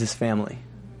for is his family.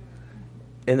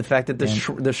 And the fact that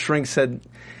the Shrink said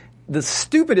the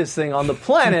stupidest thing on the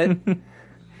planet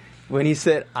when he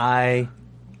said,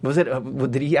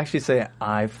 did he actually say,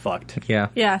 I fucked? Yeah.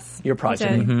 Yes. Your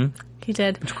progeny. He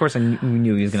did. Of course, I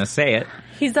knew he was going to say it.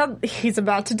 He's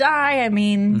about to die. I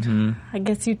mean, I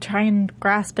guess you try and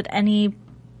grasp at any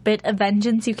bit of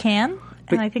vengeance you can.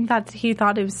 And I think he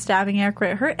thought it was stabbing Eric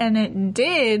right hurt, and it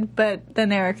did. But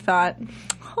then Eric thought,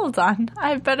 hold on, I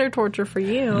have better torture for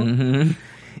you.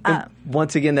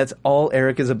 Once again, that's all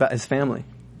Eric is about, his family.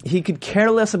 He could care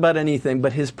less about anything,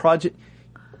 but his project,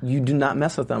 you do not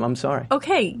mess with them. I'm sorry.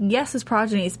 Okay, yes, his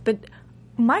progenies. But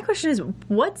my question is,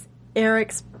 what's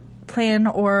Eric's plan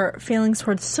or feelings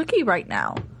towards Sookie right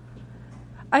now?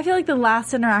 I feel like the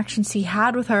last interactions he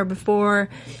had with her before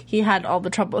he had all the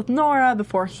trouble with Nora,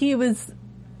 before he was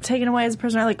taken away as a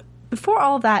prisoner, like before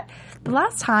all of that, the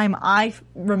last time I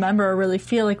remember or really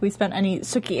feel like we spent any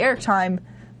Sookie Eric time,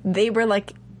 they were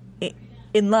like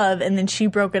in love, and then she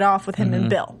broke it off with him and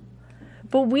Bill.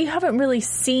 But we haven't really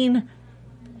seen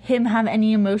him have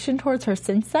any emotion towards her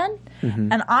since then,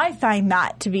 and I find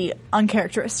that to be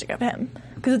uncharacteristic of him.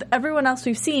 Because with everyone else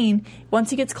we've seen,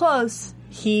 once he gets close,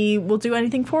 he will do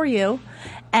anything for you.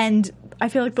 And I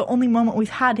feel like the only moment we've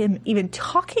had him even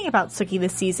talking about Sookie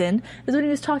this season is when he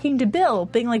was talking to Bill,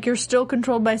 being like, you're still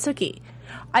controlled by Sookie.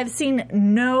 I've seen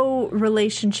no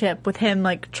relationship with him,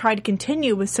 like, try to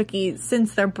continue with Sookie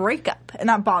since their breakup, and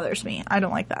that bothers me. I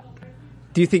don't like that.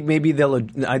 Do you think maybe they'll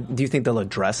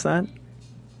address that?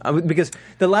 Because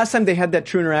the last time they had that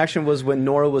true interaction was when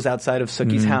Nora was outside of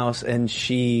Sookie's house and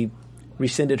she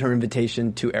rescinded her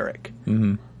invitation to Eric.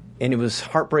 Mm-hmm. And it was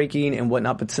heartbreaking and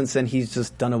whatnot, but since then he's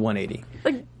just done a 180.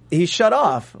 Like, he's shut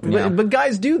off. Yeah. But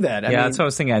guys do that. I mean, that's what I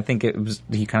was thinking. I think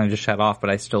he kind of just shut off, but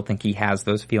I still think he has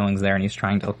those feelings there and he's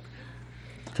trying to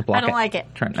block it. I don't like it.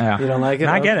 You don't like it?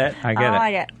 I get it. I don't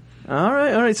like it. All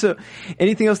right. So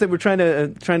anything else that we're trying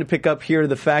to pick up here?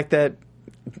 The fact that,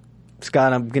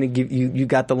 Scott, I'm going to give you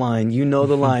got the line. You know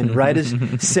the line. Right as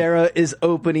Sarah is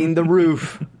opening the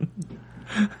roof.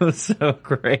 It was so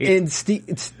great. And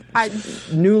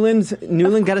Newland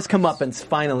got his comeuppance,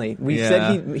 finally. We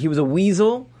said he was a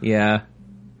weasel. Yeah.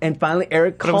 And finally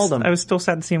Eric called him. I was still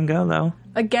sad to see him go, though.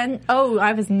 Again? Oh,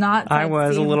 I was not sad I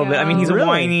was a little bit. I mean, he's a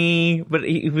whiny, but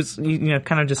he was,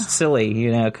 kind of just silly,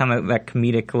 kind of that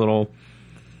comedic little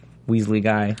Weasley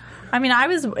guy. I mean,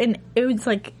 it was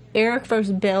like Eric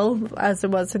versus Bill, as it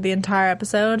was for the entire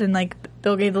episode, and like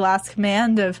Bill gave the last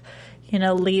command of,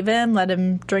 leave him, let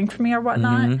him drink for me or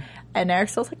whatnot, and Eric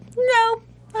still was like, no,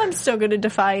 I'm still going to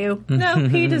defy you. No,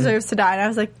 he deserves to die. And I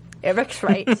was like, Eric's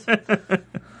right.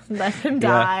 Let him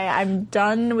die. I'm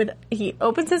done with... He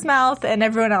opens his mouth and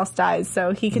everyone else dies,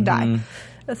 so he can die.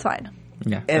 That's fine.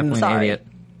 Yeah, definitely an idiot.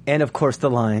 And of course the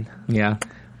line. Yeah.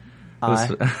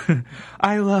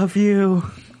 I love you.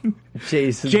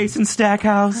 Jason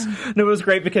Stackhouse. No, it was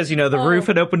great because, the roof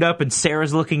had opened up and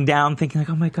Sarah's looking down thinking like,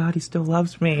 oh my God, he still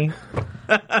loves me.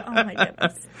 Oh my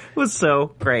goodness. It was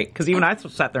so great because even I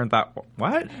sat there and thought,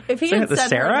 what? If he had said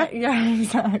Sarah? Yeah,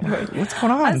 exactly. What's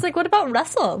going on? I was like, what about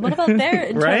Russell? What about their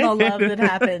internal love that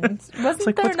happened?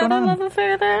 Wasn't there another love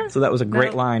affair there? So that was a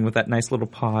great line with that nice little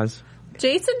pause.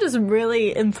 Jason just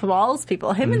really enthralls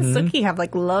people. Him and Sookie have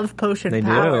like love potion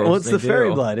powers. Well, it's the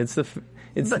fairy blood. It's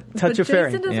touch of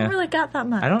fairy. Jason doesn't really got that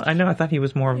much. I know. I thought he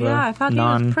was more of a I thought he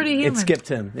was pretty human. It skipped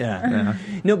him. Yeah.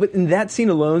 No, but in that scene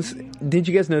alone, did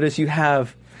you guys notice you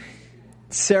have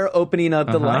Sarah opening up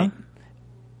the light,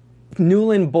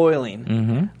 Newland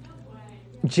boiling,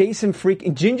 Jason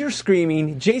freaking, Ginger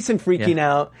screaming, Jason freaking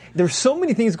out. There's so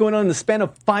many things going on in the span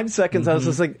of 5 seconds. I was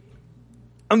just like,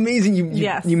 amazing.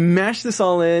 You mash this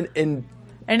all in, and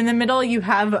in the middle you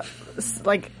have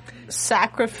like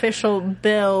sacrificial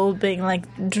Bill being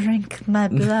like, drink my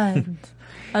blood.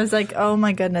 I was like, oh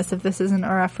my goodness, if this isn't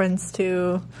a reference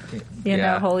to,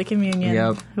 Holy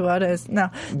Communion, what is? No.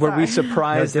 Were we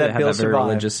surprised that Bill survived?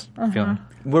 Religious feeling.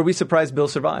 Were we surprised Bill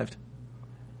survived?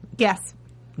 Yes.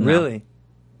 Really?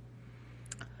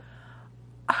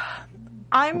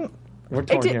 We're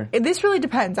torn here. This really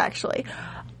depends, actually.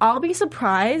 I'll be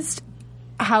surprised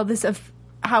how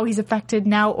he's affected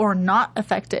now or not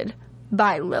affected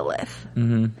by Lilith.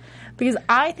 Because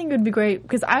I think it would be great,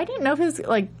 because I didn't know if his,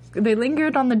 like, they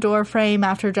lingered on the door frame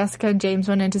after Jessica and James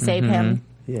went in to save him.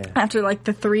 Yeah. After, like,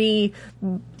 the 3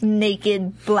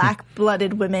 naked,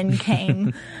 black-blooded women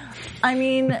came. I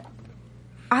mean,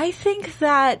 I think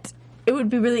that it would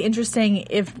be really interesting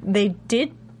if they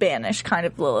did banish kind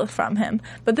of Lilith from him.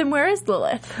 But then where is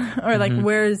Lilith? Or, like,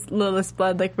 where is Lilith's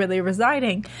blood, like, really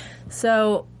residing?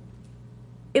 So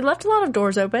it left a lot of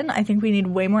doors open. I think we need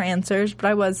way more answers, but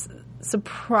I was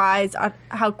surprised at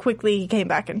how quickly he came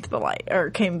back into the light, or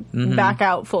came back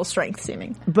out full strength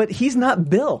seeming. But he's not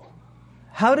Bill.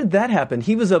 How did that happen?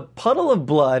 He was a puddle of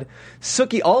blood.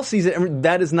 Sookie all sees it, and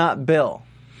that is not Bill.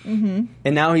 And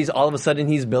now all of a sudden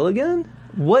he's Bill again?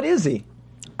 What is he?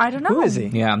 I don't know. Who is he?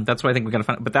 Yeah, that's what I think we got to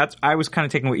find out. But I was kind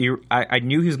of taking what I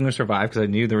knew he was going to survive, because I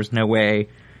knew there was no way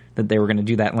that they were going to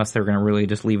do that unless they were going to really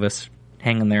just leave us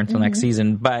hanging there until next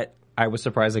season. But I was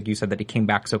surprised, like you said, that he came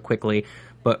back so quickly.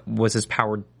 But was his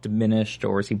power diminished,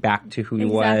 or is he back to who he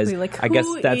was? Like, I guess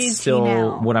that's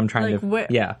still what I'm trying to...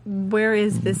 Where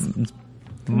is this...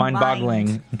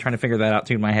 Mind-boggling. I'm trying to figure that out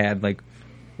too in my head, like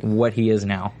what he is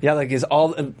now. Yeah, like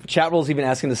chat roll's even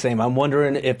asking the same. I'm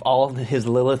wondering if all of his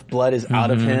Lilith blood is out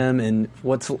of him, and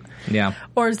what's... Yeah.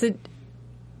 Or is it...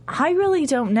 I really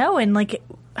don't know, and like,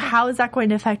 how is that going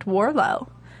to affect Warlow?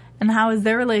 And how is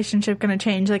their relationship going to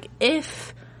change? Like,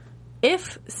 if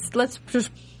let's just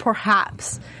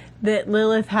perhaps that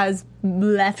Lilith has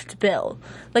left Bill.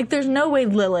 Like, there's no way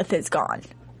Lilith is gone.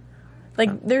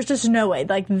 Like, there's just no way.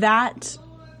 Like, that,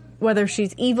 whether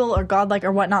she's evil or godlike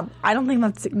or whatnot, I don't think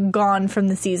that's gone from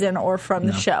the season or from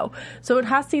the show. So it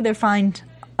has to either find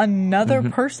another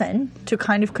person to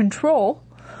kind of control,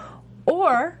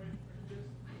 or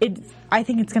I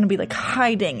think it's going to be like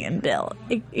hiding in Bill.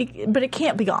 But it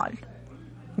can't be gone.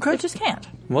 Okay. It just can't.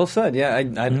 Well said. Yeah,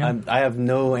 I have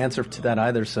no answer to that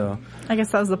either. So I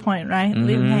guess that was the point, right?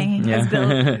 Leave him hanging as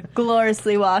Bill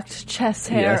gloriously walked, chest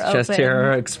hair open. Chest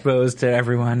hair exposed to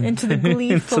everyone. Into the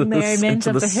gleeful merriment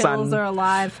of the hills are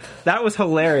alive. That was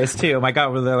hilarious, too. My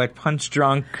God, where they're like punch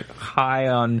drunk, high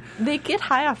on... They get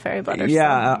high off fairy butter.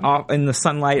 Yeah, in the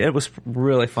sunlight. It was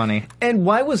really funny. And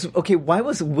why was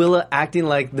Willa acting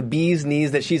like the bee's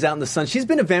knees that she's out in the sun? She's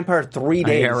been a vampire 3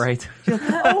 days. Yeah, right.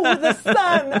 Oh, the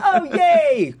sun! Oh,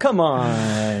 yay! Come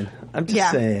on. I'm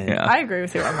just saying. Yeah. I agree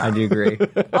with you on that. I do agree.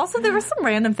 Also, there were some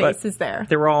random faces there.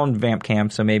 They were all in vamp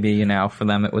camp, so maybe, for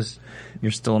them it was,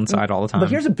 you're still inside all the time.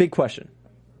 But here's a big question.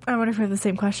 I wonder if we have the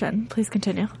same question. Please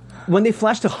continue. When they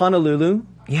flash to Honolulu...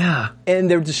 Yeah.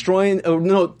 And they're destroying... Oh,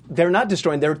 no, they're not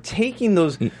destroying. They're taking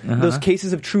those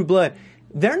cases of True Blood.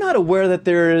 They're not aware that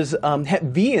there is Hep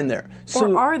V in there.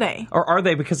 So, or are they? Or are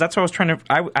they? Because that's what I was trying to...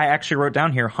 I actually wrote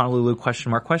down here, Honolulu,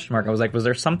 question mark. I was like, was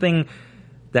there something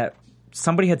that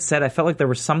somebody had said? I felt like there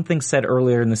was something said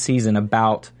earlier in the season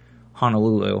about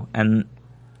Honolulu. And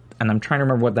I'm trying to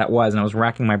remember what that was. And I was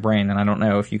racking my brain. And I don't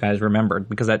know if you guys remembered.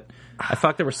 Because I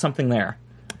thought there was something there.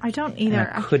 I don't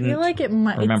either. I feel like it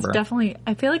might... Remember. It's definitely...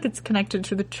 I feel like it's connected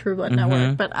to the True Blood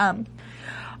Network. But...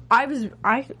 I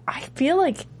feel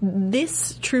like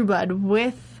this True Blood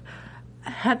with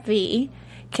Hep V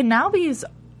can now be used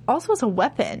also as a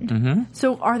weapon. Mm-hmm.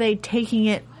 So are they taking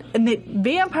it? And the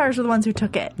vampires are the ones who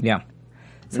took it. Yeah.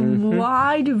 So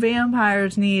why do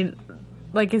vampires need?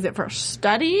 Like, is it for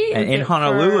study? In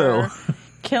Honolulu,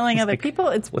 killing other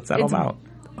people. What's that all about?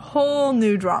 Whole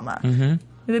new drama. Mm-hmm.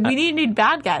 We need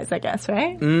bad guys, I guess,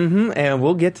 right? Mm-hmm. And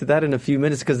we'll get to that in a few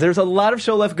minutes because there's a lot of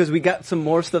show left because we got some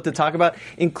more stuff to talk about,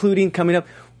 including coming up.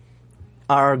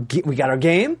 We got our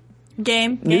game.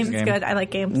 Game is good. I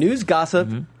like games. News, gossip,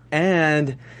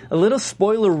 and a little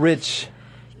spoiler-rich.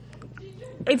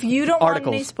 If you don't want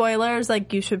any spoilers,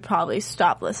 you should probably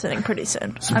stop listening pretty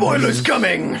soon. Spoilers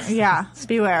coming! Yeah,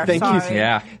 beware. Thank Sorry. you.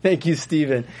 Yeah. Thank you,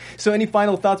 Steven. So any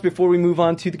final thoughts before we move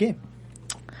on to the game?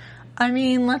 I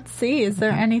mean, let's see. Is there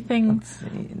anything...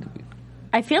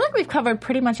 I feel like we've covered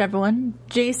pretty much everyone.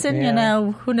 Jason,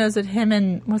 who knows it? Him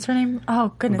and... What's her name?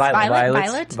 Oh, goodness.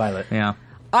 Violet? Yeah.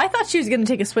 I thought she was going to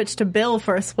take a switch to Bill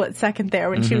for a split second there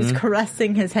when she was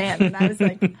caressing his hand. And I was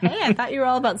like, hey, I thought you were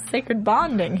all about sacred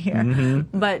bonding here.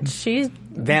 Mm-hmm. But she's...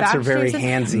 Vamps are very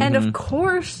handsy. And of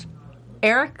course,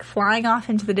 Eric flying off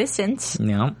into the distance.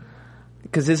 Yeah.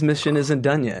 Because his mission isn't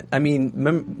done yet. I mean,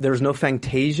 remember, there's no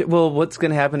Fantasia. Well, what's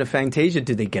going to happen to Fantasia?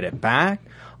 Do they get it back?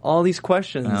 All these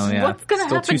questions. Oh, yeah. What's going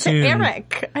to happen to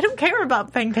Eric? I don't care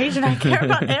about Fantasia. I care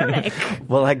about Eric.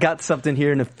 Well, I got something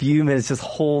here in a few minutes. Just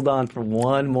hold on for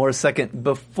one more second.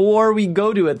 Before we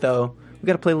go to it, though, we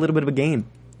got to play a little bit of a game.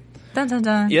 Dun, dun,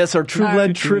 dun. Yes, our True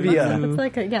Blood trivia.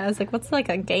 What's like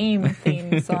a game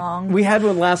theme song? We had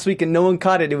one last week and no one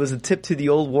caught it. It was a tip to the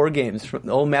old War Games from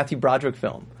the old Matthew Broderick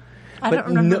film. I don't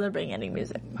remember there being any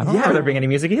music. I don't remember there being any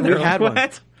music either. We had one.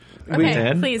 Okay, we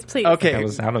did. Please. Okay. I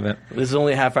was out of it. This is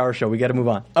only a half-hour show. We got to move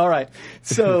on. All right.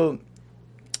 So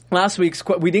last week's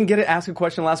we didn't get to ask a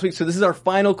question last week, so this is our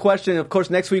final question. Of course,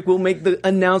 next week we'll make the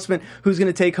announcement who's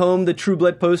going to take home the True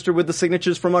Blood poster with the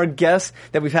signatures from our guests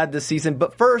that we've had this season.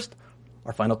 But first,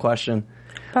 our final question.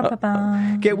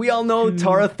 Okay, we all know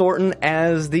Tara Thornton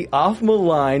as the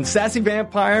off-malign sassy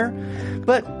vampire,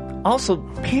 but also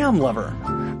Pam lover.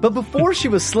 But before she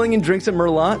was slinging drinks at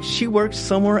Merlot, she worked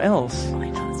somewhere else.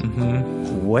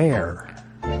 Where?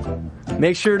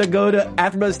 Make sure to go to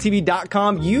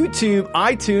AfterBuzzTV.com, YouTube,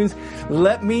 iTunes.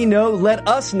 Let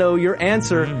us know your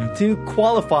answer to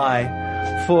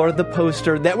qualify for the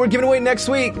poster that we're giving away next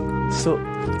week. So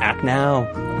act now.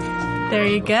 There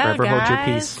you go, Forever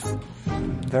guys. Hold your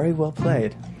peace. Very well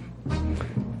played.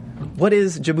 What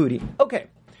is Djibouti? Okay,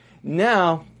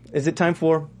 now is it time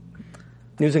for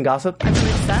news and gossip? I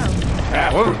believe so.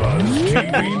 AfterBuzz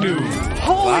TV News.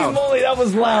 Holy moly, that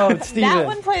was loud, Steven. That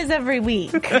one plays every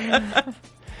week.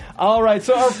 All right,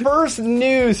 so our first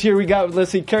news here we got,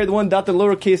 let's see, carry the one, dot the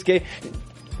lowercase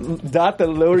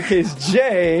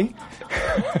j.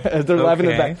 As they're laughing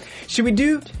in the back. Should we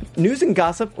do news and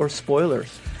gossip or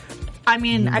spoilers? I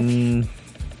mean,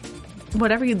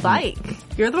 whatever you'd like.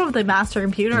 You're the one with the master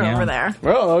computer over there.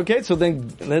 Well, okay, so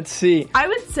then let's see. I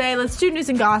would say let's do news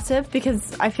and gossip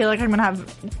because I feel like I'm going to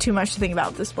have too much to think about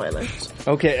with the spoilers.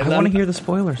 Okay. I want to hear the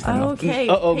spoilers, though. Okay.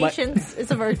 Patience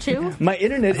is a virtue. My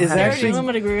internet is actually... I'm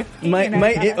going to agree with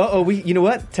you. You know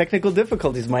what? Technical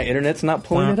difficulties. My internet's not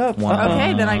pulling it up.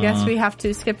 Okay, then I guess we have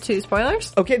to skip to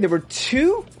spoilers. Okay, there were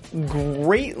two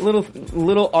great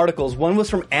little articles. One was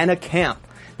from Anna Camp.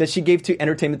 that she gave to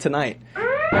Entertainment Tonight.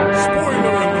 Spoiler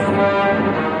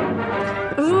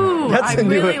alert! Ooh, I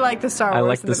really like the Star Wars. I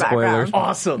like the spoiler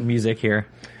awesome music here.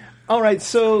 All right,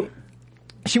 so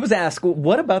she was asked,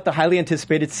 what about the highly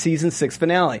anticipated Season 6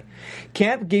 finale?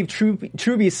 Camp gave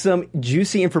Truby some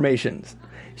juicy information.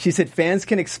 She said fans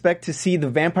can expect to see the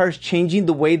vampires changing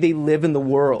the way they live in the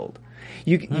world.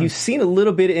 You've seen a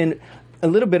little bit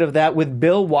of that with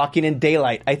Bill walking in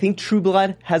daylight. I think True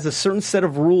Blood has a certain set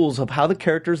of rules of how the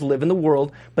characters live in the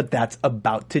world, but that's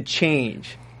about to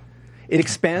change. It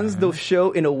expands the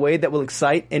show in a way that will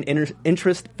excite and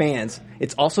interest fans.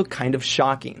 It's also kind of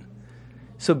shocking.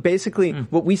 So basically,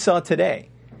 what we saw today,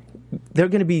 they're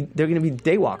going to be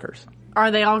daywalkers. Are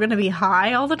they all going to be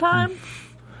high all the time?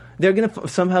 They're going to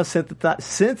somehow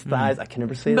synthesize. I can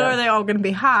never say that. But are they all going to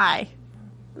be high?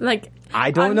 Like,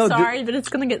 I don't know. I'm sorry, but it's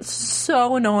going to get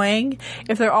so annoying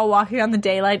if they're all walking on the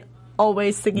daylight,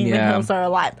 always singing "The Hills Are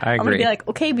Alive." I agree. I'm going to be like,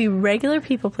 okay, be regular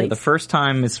people, please. The first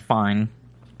time is fine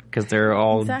because they're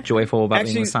all joyful about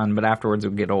being the sun, but afterwards it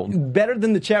will get old. Better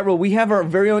than the chat roll, we have our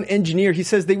very own engineer. He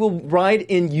says they will ride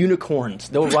in unicorns.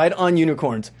 They'll ride on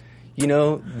unicorns. You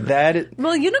know, that...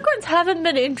 Well, unicorns haven't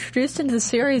been introduced into the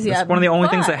series yet. It's one of the only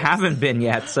things that haven't been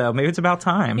yet, so maybe it's about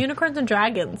time. Unicorns and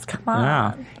dragons, come on.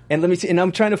 Yeah. And let me see, and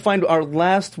I'm trying to find our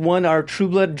last one, our True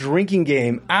Blood drinking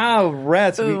game.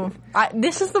 Rats. Ooh,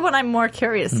 this is the one I'm more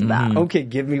curious about. Okay,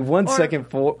 give me 1 second.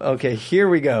 Okay, here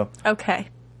we go. Okay.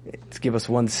 Let's give us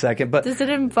 1 second. But does it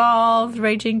involve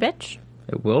Raging Bitch?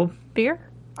 It will. Beer?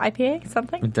 IPA?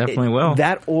 Something? It definitely will.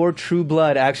 That or True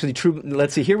Blood. Actually,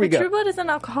 let's see. Here we go. True Blood is an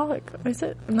alcoholic, is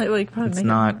it? It's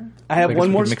not. I have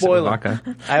one more spoiler.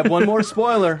 I have one more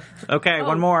spoiler. Okay,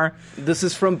 one more. This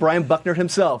is from Brian Buckner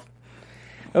himself.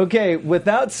 Okay,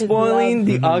 without spoiling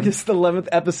the August 11th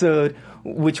episode,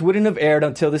 which wouldn't have aired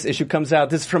until this issue comes out,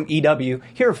 this is from EW.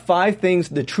 Here are 5 things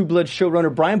the True Blood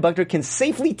showrunner Brian Buckner can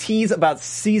safely tease about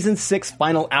Season 6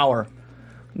 final hour.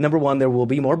 Number 1, there will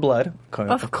be more blood.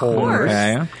 Of course.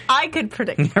 Okay. I could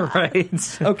predict that.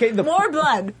 Right. Okay. More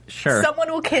blood. Sure.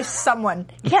 Someone will kiss someone.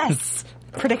 Yes.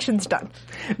 Prediction's done.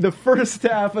 The first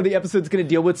half of the episode is going to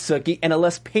deal with Sookie and a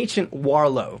less patient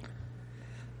Warlow.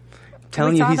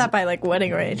 We saw that by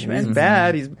wedding arrangements. He's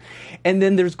bad. And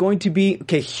then there's going to be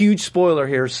huge spoiler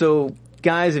here. So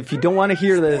guys, if you don't want to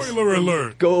hear this, Spoiler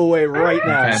alert! Go away right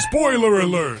now. Okay. Spoiler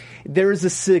alert! There is a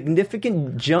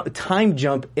significant time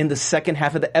jump in the second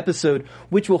half of the episode,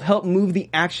 which will help move the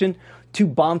action to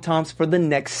Bomb Toms for the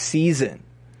next season.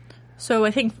 So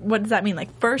I think, what does that mean?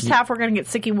 First half we're going to get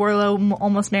Sookie Warlow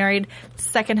almost married.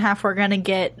 Second half we're going to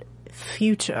get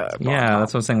future Bomb Tom.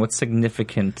 That's what I'm saying. What's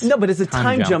significant? No, but it's a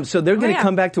time jump. So they're going to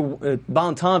come back to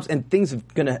Bomb Toms, and things are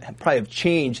going to probably have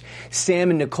changed. Sam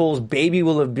and Nicole's baby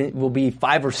will be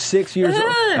 5 or 6 years old.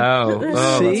 Oh,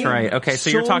 that's right. Okay, so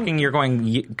you're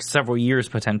going several years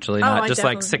potentially, not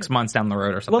just 6 months down the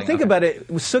road or something. Well, think about it.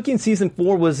 Sookie in Season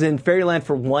 4 was in Fairyland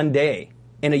for 1 day,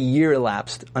 and a year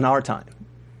elapsed on our time.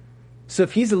 So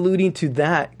if he's alluding to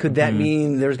that, could that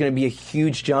mean there's going to be a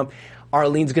huge jump?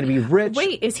 Arlene's going to be rich.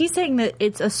 Wait, is he saying that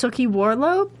it's a Sookie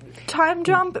Warlow time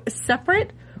jump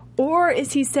separate? Or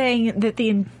is he saying that the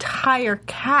entire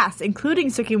cast, including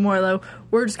Sookie Warlow,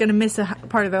 we're just going to miss a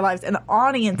part of their lives and the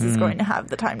audience is going to have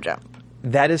the time jump?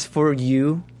 That is for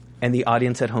you and the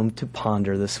audience at home to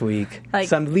ponder this week.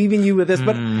 So I'm leaving you with this,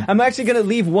 but I'm actually going to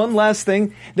leave one last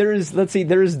thing.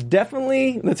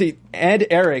 Ed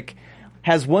Eric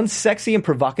has one sexy and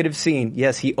provocative scene.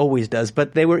 Yes, he always does,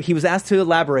 but he was asked to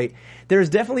elaborate. There's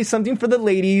definitely something for the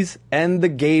ladies and the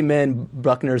gay men,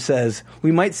 Buckner says.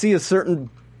 We might see a certain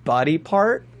body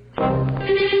part.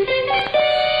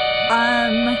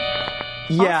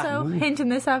 Also, hint in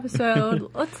this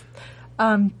episode,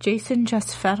 Jason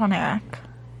just fed on Eric.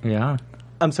 Yeah.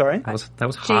 I'm sorry? That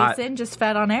was hot. Jason just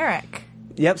fed on Eric.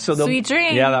 Yep. So sweet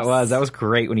dreams. Yeah, that was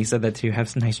great when he said that too. Have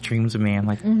some nice dreams with me. I'm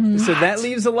like, So that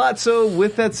leaves a lot. So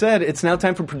with that said, it's now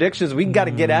time for predictions. We got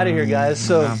to get out of here, guys.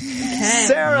 So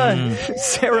Sarah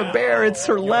Bear, it's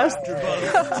her last.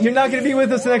 You're not going to be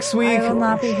with us next week. I will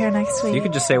not be here next week. You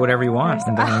could just say whatever you want.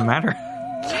 It doesn't matter.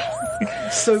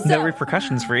 So no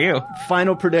repercussions for you.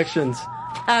 Final predictions.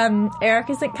 Eric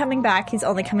isn't coming back. He's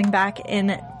only coming back in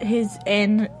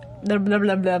the blah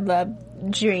blah blah blah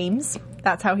dreams.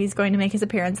 That's how he's going to make his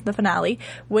appearance in the finale.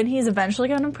 When he's eventually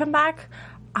going to come back,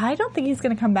 I don't think he's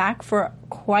going to come back for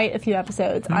quite a few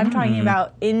episodes. I'm talking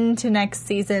about into next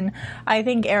season. I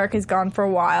think Eric is gone for a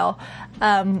while.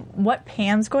 What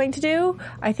Pam's going to do,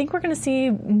 I think we're going to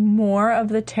see more of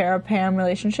the Tara-Pam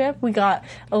relationship. We got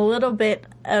a little bit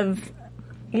of,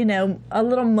 a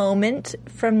little moment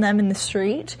from them in the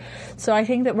street. So I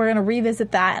think that we're going to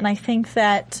revisit that, and I think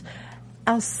that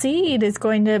Alcide is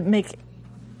going to make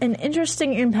an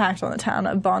interesting impact on the town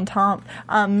of Bontemps.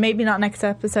 Maybe not next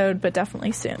episode, but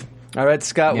definitely soon. All right,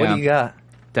 Scott, what do you got?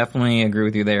 Definitely agree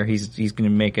with you there. He's going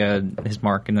to make his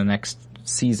mark in the next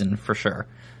season for sure,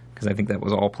 because I think that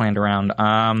was all planned around.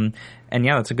 And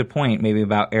yeah, that's a good point. Maybe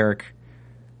about Eric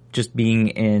just being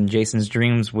in Jason's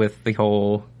dreams with the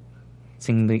whole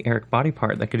seeing the Eric body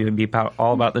part. That could even be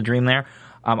all about the dream there.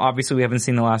 Obviously, we haven't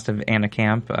seen the last of Anna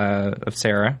Camp, of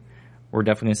Sarah. We're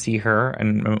definitely going to see her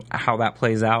and how that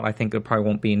plays out. I think it probably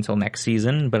won't be until next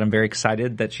season, but I'm very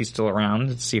excited that she's still around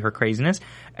to see her craziness.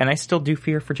 And I still do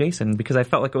fear for Jason because I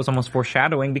felt like it was almost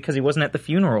foreshadowing because he wasn't at the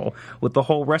funeral with the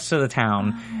whole rest of the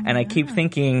town. And I keep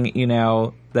thinking,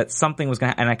 that something was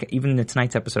going to happen. And even in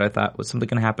tonight's episode, I thought, was something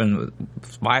going to happen with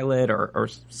Violet or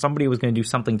somebody was going to do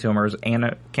something to him, or is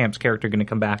Anna Camp's character going to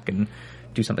come back and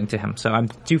do something to him? So I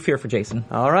do fear for Jason.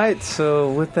 All right.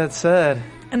 So with that said.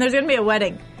 And there's going to be a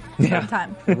wedding.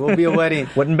 Sometime. It will be a wedding.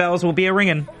 Wedding bells will be a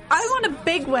ringing. I want a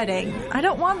big wedding. I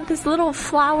don't want this little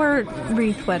flower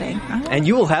wreath wedding. And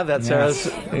you will have that, Sarah. Yes.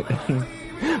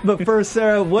 But first,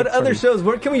 Sarah, what other shows?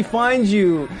 Where can we find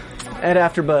you at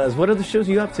AfterBuzz? What other shows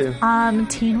are you up to?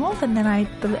 Teen Wolf, and then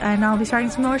I'll be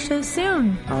starting some more shows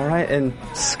soon. All right, and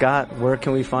Scott, where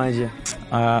can we find you?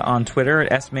 On Twitter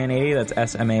at SMan80, that's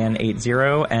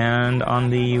SMAN80, and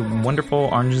on the wonderful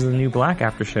Orange is the New Black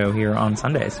after show here on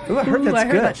Sundays. Ooh, I heard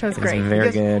that's good. That show's great. It's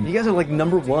very good. You guys are like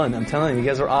number one. I'm telling you, you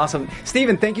guys are awesome.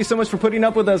 Steven, thank you so much for putting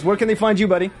up with us. Where can they find you,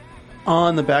 buddy?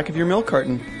 On the back of your milk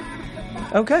carton.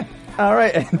 Okay. All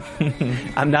right.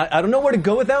 I don't know where to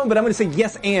go with that one, but I'm going to say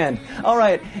yes and. All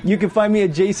right. You can find me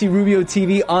at JC Rubio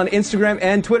TV on Instagram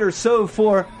and Twitter. So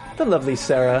for the lovely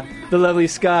Sarah, the lovely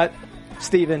Scott,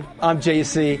 Steven, I'm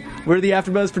JC. We're the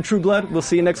AfterBuzz for True Blood. We'll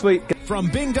see you next week. From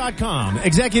Bing.com,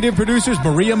 executive producers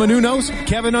Maria Menounos,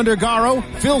 Kevin Undergaro,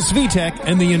 Phil Svitek,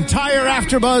 and the entire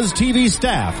AfterBuzz TV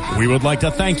staff, we would like to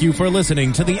thank you for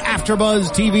listening to the AfterBuzz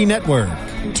TV network.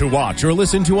 To watch or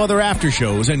listen to other after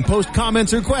shows and post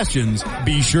comments or questions,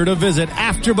 be sure to visit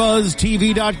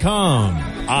AfterBuzzTV.com.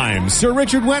 I'm Sir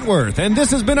Richard Wentworth, and this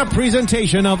has been a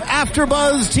presentation of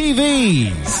AfterBuzz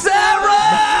TV.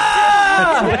 Sarah!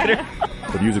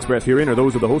 The views expressed herein are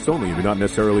those of the hosts only and do not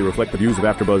necessarily reflect the views of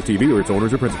AfterBuzz TV or its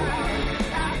owners or principals.